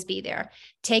always be there.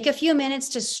 Take a few minutes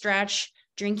to stretch,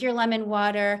 drink your lemon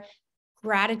water,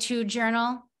 gratitude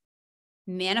journal,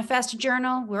 manifest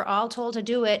journal. We're all told to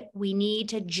do it. We need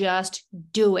to just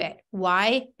do it.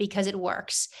 Why? Because it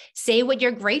works. Say what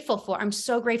you're grateful for. I'm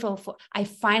so grateful for, I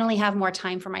finally have more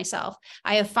time for myself.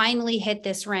 I have finally hit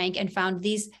this rank and found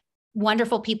these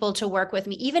wonderful people to work with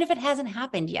me, even if it hasn't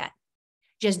happened yet.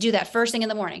 Just do that first thing in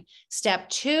the morning. Step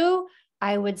 2,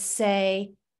 I would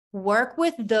say, work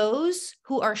with those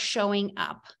who are showing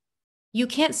up. You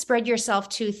can't spread yourself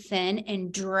too thin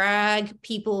and drag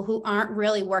people who aren't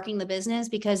really working the business,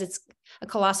 because it's a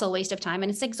colossal waste of time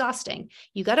and it's exhausting.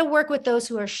 You got to work with those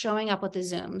who are showing up with the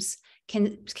Zooms,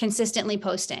 consistently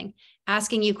posting,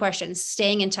 asking you questions,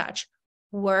 staying in touch.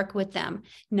 Work with them.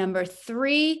 Number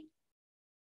 3,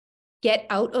 get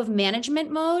out of management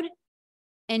mode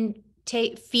and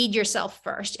feed yourself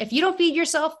first. If you don't feed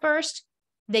yourself first,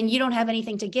 then you don't have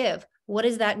anything to give. What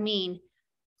does that mean?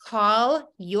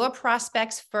 Call your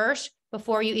prospects first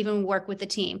before you even work with the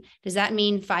team. Does that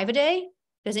mean 5 a day?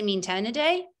 Does it mean 10 a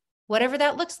day? Whatever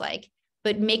that looks like,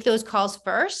 but make those calls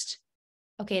first.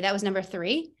 Okay, that was number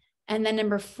 3. And then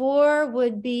number 4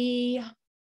 would be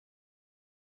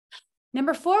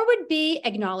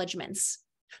acknowledgements.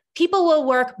 People will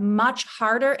work much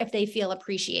harder if they feel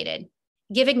appreciated.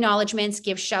 Give acknowledgements,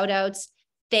 give shout outs,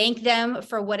 thank them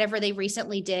for whatever they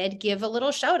recently did, give a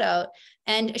little shout out,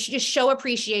 and just show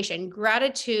appreciation.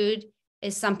 Gratitude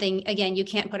is something, again, you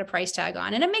can't put a price tag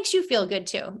on, and it makes you feel good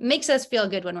too. It makes us feel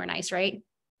good when we're nice, right?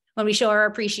 When we show our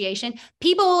appreciation,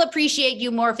 people will appreciate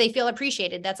you more if they feel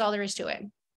appreciated. That's all there is to it.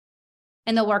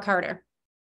 And they'll work harder.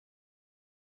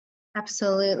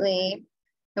 Absolutely.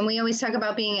 And we always talk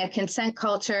about being a consent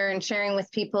culture and sharing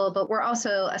with people, but we're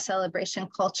also a celebration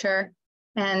culture.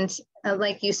 And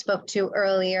like you spoke to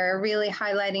earlier, really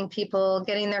highlighting people,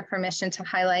 getting their permission to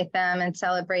highlight them and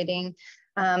celebrating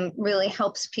really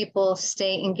helps people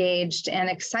stay engaged and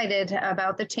excited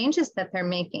about the changes that they're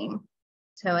making.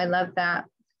 So I love that.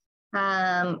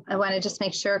 I want to just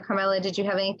make sure, Carmela, did you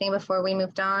have anything before we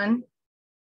moved on?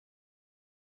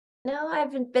 No,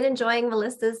 I've been enjoying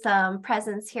Melissa's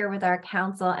presence here with our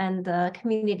council and the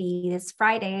community this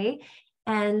Friday.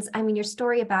 And I mean, your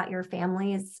story about your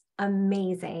family is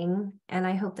amazing. And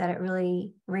I hope that it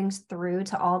really rings through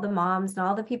to all the moms and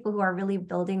all the people who are really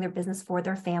building their business for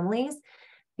their families,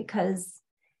 because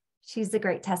she's a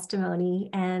great testimony.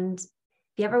 And if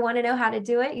you ever want to know how to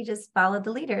do it, you just follow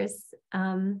the leaders.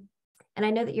 And I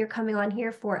know that you're coming on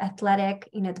here for athletic,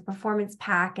 the performance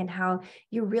pack, and how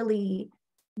you really,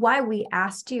 why we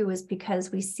asked you is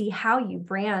because we see how you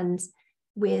brand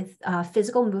with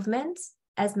physical movement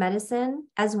as medicine,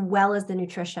 as well as the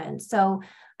nutrition. So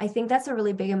I think that's a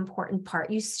really big, important part.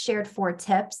 You shared 4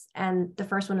 tips, and the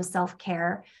first one is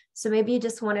self-care. So maybe you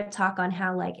just want to talk on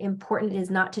how important it is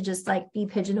not to just be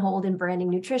pigeonholed in branding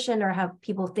nutrition, or have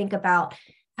people think about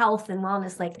health and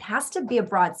wellness. It has to be a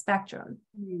broad spectrum.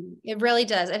 It really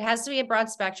does. It has to be a broad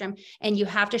spectrum, and you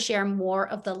have to share more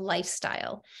of the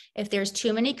lifestyle. If there's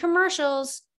too many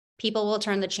commercials, people will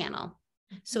turn the channel.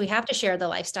 So we have to share the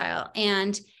lifestyle.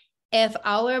 And if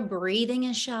our breathing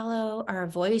is shallow, our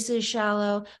voice is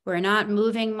shallow, we're not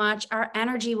moving much, our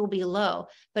energy will be low.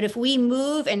 But if we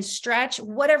move and stretch,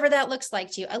 whatever that looks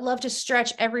like to you, I love to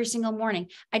stretch every single morning.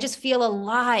 I just feel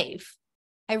alive.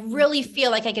 I really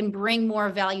feel like I can bring more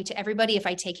value to everybody if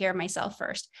I take care of myself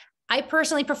first. I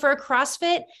personally prefer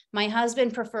CrossFit. My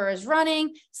husband prefers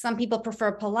running. Some people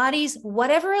prefer Pilates,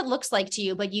 whatever it looks like to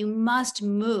you, but you must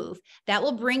move. That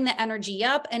will bring the energy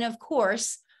up. And of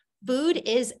course, food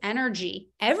is energy.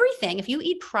 Everything. If you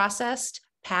eat processed,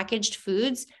 packaged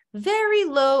foods, very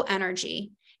low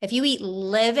energy. If you eat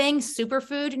living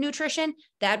superfood nutrition,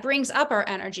 that brings up our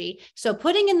energy. So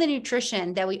putting in the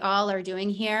nutrition that we all are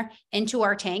doing here into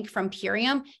our tank from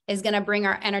Purium is going to bring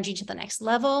our energy to the next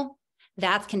level.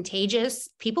 That's contagious.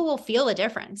 People will feel the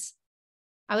difference.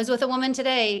 I was with a woman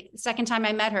today, second time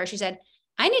I met her. She said,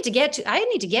 I need to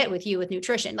get with you with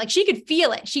nutrition. She could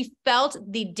feel it. She felt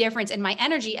the difference in my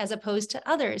energy as opposed to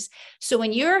others. So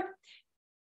when you're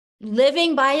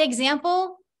living by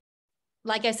example,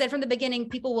 like I said from the beginning,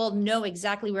 people will know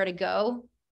exactly where to go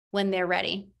when they're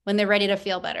ready to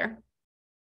feel better.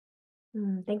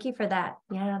 Thank you for that.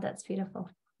 Yeah, that's beautiful.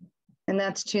 And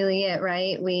that's truly it,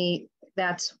 right?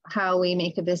 That's how we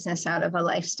make a business out of a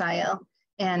lifestyle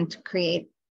and create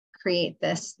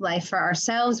this life for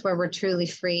ourselves where we're truly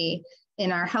free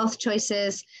in our health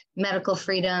choices, medical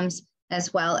freedoms,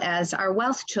 as well as our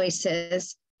wealth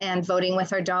choices and voting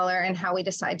with our dollar and how we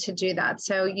decide to do that.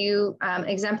 So you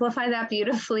exemplify that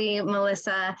beautifully,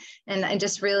 Melissa, and I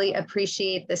just really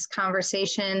appreciate this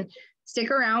conversation. stick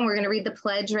around. We're going to read the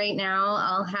pledge right now.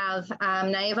 I'll have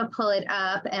Naeva pull it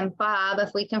up, and Bob,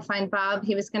 if we can find Bob,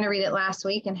 he was going to read it last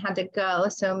week and had to go.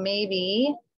 So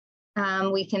maybe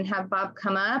we can have Bob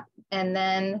come up and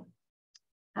then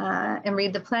and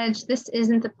read the pledge. This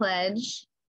isn't the pledge.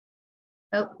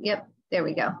 Oh, yep, there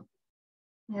we go.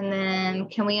 And then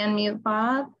can we unmute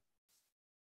Bob?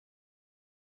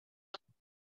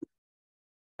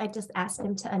 I just asked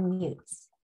him to unmute.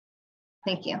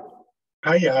 Thank you.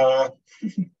 Hiya.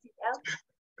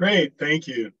 Great, thank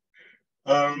you.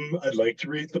 I'd like to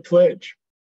read the pledge.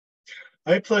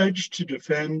 I pledge to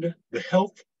defend the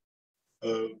health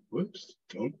of, whoops,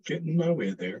 don't get in my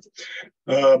way there,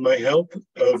 my health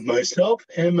of myself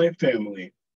and my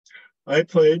family. I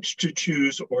pledge to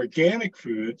choose organic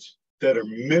foods that are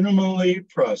minimally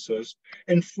processed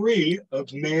and free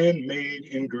of man-made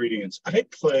ingredients. I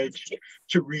pledge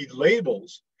to read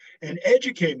labels and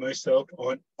educate myself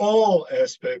on all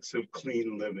aspects of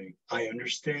clean living. I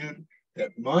understand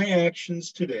that my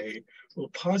actions today will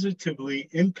positively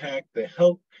impact the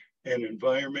health and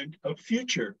environment of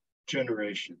future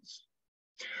generations.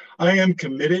 I am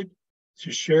committed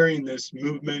to sharing this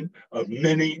movement of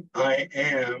many. I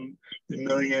am the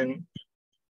Million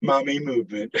Mommy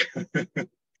Movement.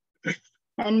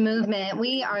 And movement.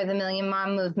 We are the Million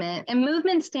Mom Movement. And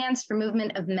movement stands for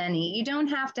movement of many. You don't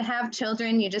have to have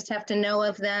children. You just have to know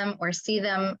of them or see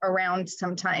them around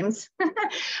sometimes.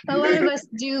 A lot of us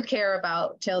do care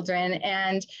about children.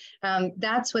 And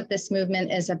that's what this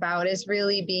movement is about, is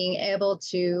really being able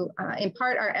to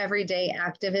impart our everyday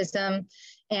activism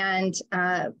and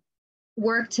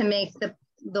work to make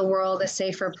the world a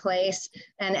safer place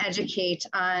and educate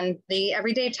on the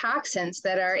everyday toxins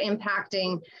that are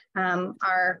impacting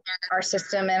our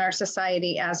system and our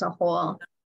society as a whole.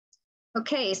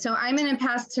 Okay, so I'm going to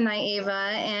pass to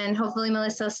Naeva, and hopefully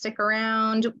Melissa will stick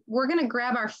around. We're going to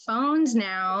grab our phones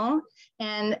now,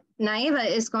 and Naeva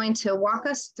is going to walk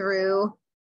us through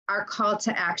our call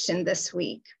to action this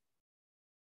week.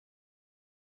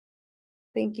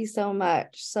 Thank you so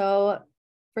much. So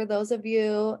for those of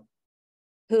you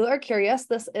who are curious,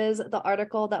 this is the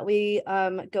article that we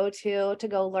go to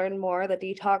go learn more, the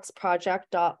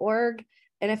detoxproject.org.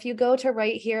 And if you go to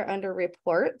right here under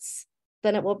reports,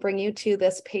 then it will bring you to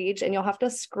this page, and you'll have to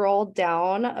scroll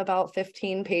down about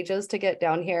 15 pages to get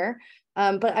down here.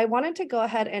 But I wanted to go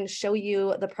ahead and show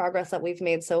you the progress that we've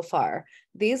made so far.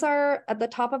 These are at the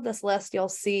top of this list. You'll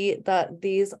see that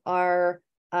these are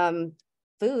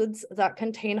foods that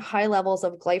contain high levels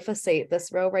of glyphosate.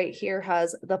 This row right here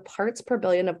has the parts per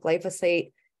billion of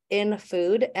glyphosate in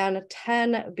food, and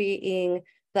 10 being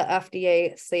the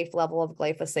FDA safe level of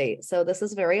glyphosate. So this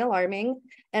is very alarming.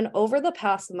 And over the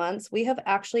past months, we have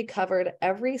actually covered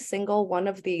every single one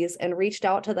of these and reached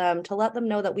out to them to let them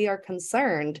know that we are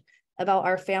concerned about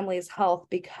our family's health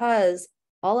because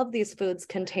all of these foods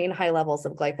contain high levels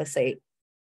of glyphosate.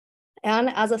 And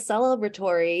as a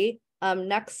celebratory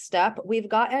next step, we've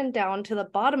gotten down to the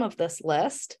bottom of this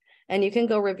list, and you can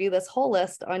go review this whole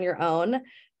list on your own,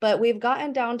 but we've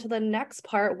gotten down to the next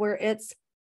part where it's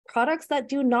products that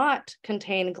do not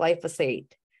contain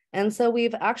glyphosate. And so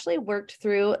we've actually worked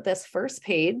through this first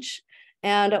page,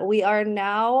 and we are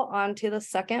now on to the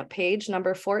second page,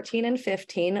 number 14 and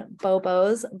 15,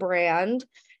 Bobo's brand.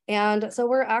 And so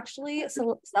we're actually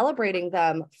celebrating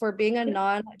them for being a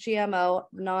non-GMO,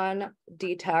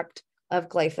 non-detect of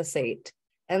glyphosate.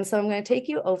 And so I'm going to take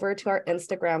you over to our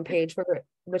Instagram page,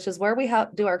 which is where we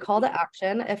do our call to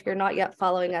action. If you're not yet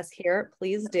following us here,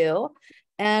 please do.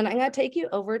 And I'm going to take you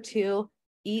over to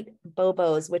Eat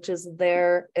Bobo's, which is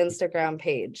their Instagram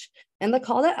page. And the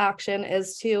call to action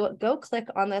is to go click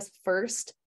on this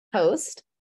first post.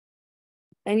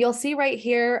 And you'll see right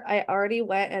here, I already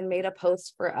went and made a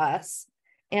post for us.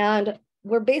 And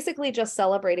we're basically just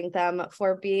celebrating them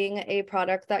for being a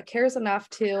product that cares enough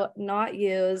to not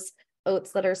use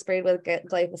oats that are sprayed with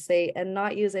glyphosate and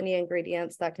not use any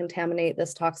ingredients that contaminate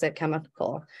this toxic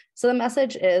chemical. So the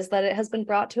message is that it has been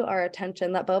brought to our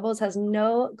attention that Bobo's has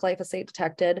no glyphosate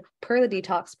detected per the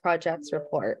Detox Project's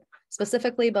report.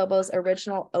 Specifically, Bobo's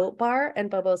original oat bar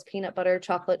and Bobo's peanut butter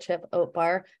chocolate chip oat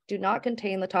bar do not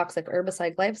contain the toxic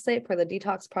herbicide glyphosate per the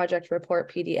Detox Project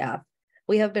report PDF.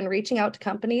 We have been reaching out to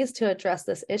companies to address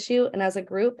this issue, and as a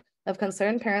group of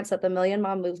concerned parents at the Million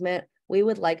Mom Movement, we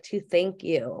would like to thank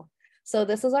you. So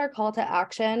this is our call to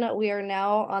action. We are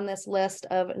now on this list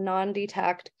of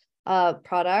non-detect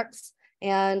products,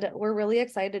 and we're really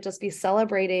excited to just be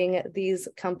celebrating these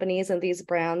companies and these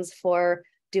brands for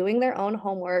doing their own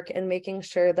homework and making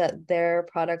sure that their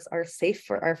products are safe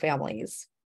for our families.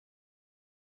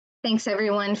 Thanks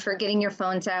everyone for getting your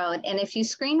phones out. And if you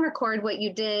screen record what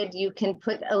you did, you can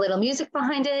put a little music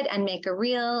behind it and make a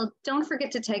reel. Don't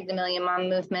forget to tag the Million Mom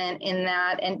Movement in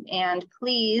that. And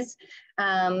please,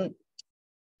 also,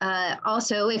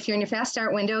 if you're in your fast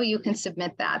start window, you can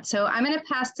submit that. So I'm going to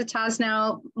pass to Taz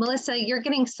now. Melissa, you're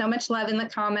getting so much love in the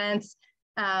comments.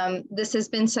 This has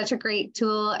been such a great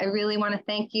tool. I really want to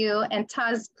thank you. And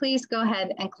Taz, please go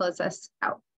ahead and close us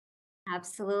out.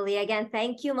 Absolutely. Again,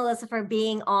 thank you, Melissa, for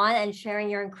being on and sharing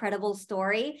your incredible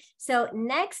story. So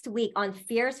next week on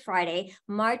Fierce Friday,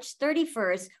 March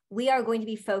 31st, we are going to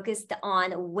be focused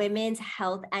on women's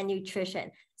health and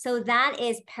nutrition. So that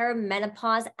is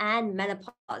perimenopause and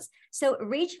menopause. So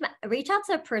reach out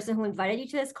to the person who invited you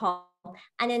to this call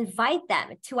and invite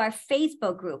them to our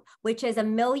Facebook group, which is a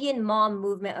Million Mom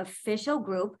Movement official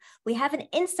group. We have an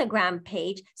Instagram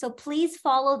page, so please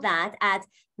follow that at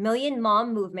Million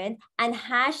Mom Movement and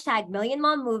hashtag Million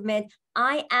Mom Movement.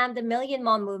 I am the Million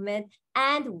Mom Movement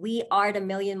and we are the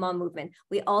Million Mom Movement.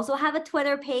 We also have a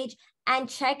Twitter page, and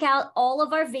check out all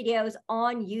of our videos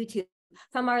on YouTube.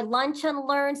 From our lunch and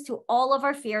learns to all of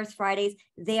our Fierce Fridays,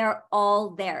 they are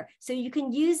all there. So you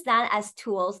can use that as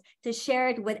tools to share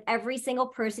it with every single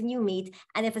person you meet,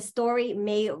 and if a story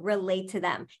may relate to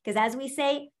them. Because as we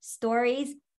say,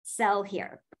 stories sell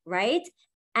here, right?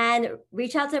 And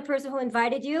reach out to the person who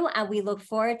invited you, and we look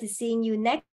forward to seeing you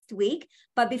next week.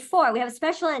 But before, we have a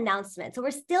special announcement. So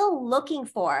we're still looking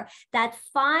for that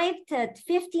 5 to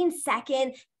 15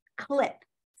 second clip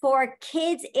for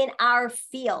kids in our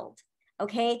field.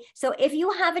 Okay, so if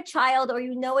you have a child or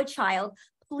you know a child,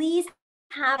 please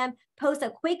have them post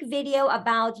a quick video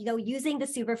about, using the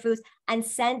superfoods and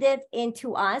send it in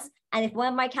to us. And if one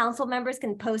of my council members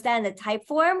can post that in the type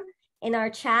form in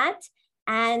our chat,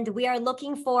 and we are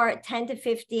looking for 10 to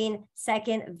 15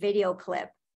 second video clip.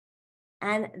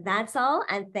 And that's all.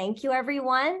 And thank you,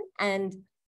 everyone. And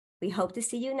we hope to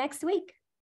see you next week.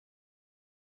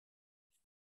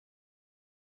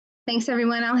 Thanks,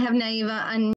 everyone. I'll have Naiva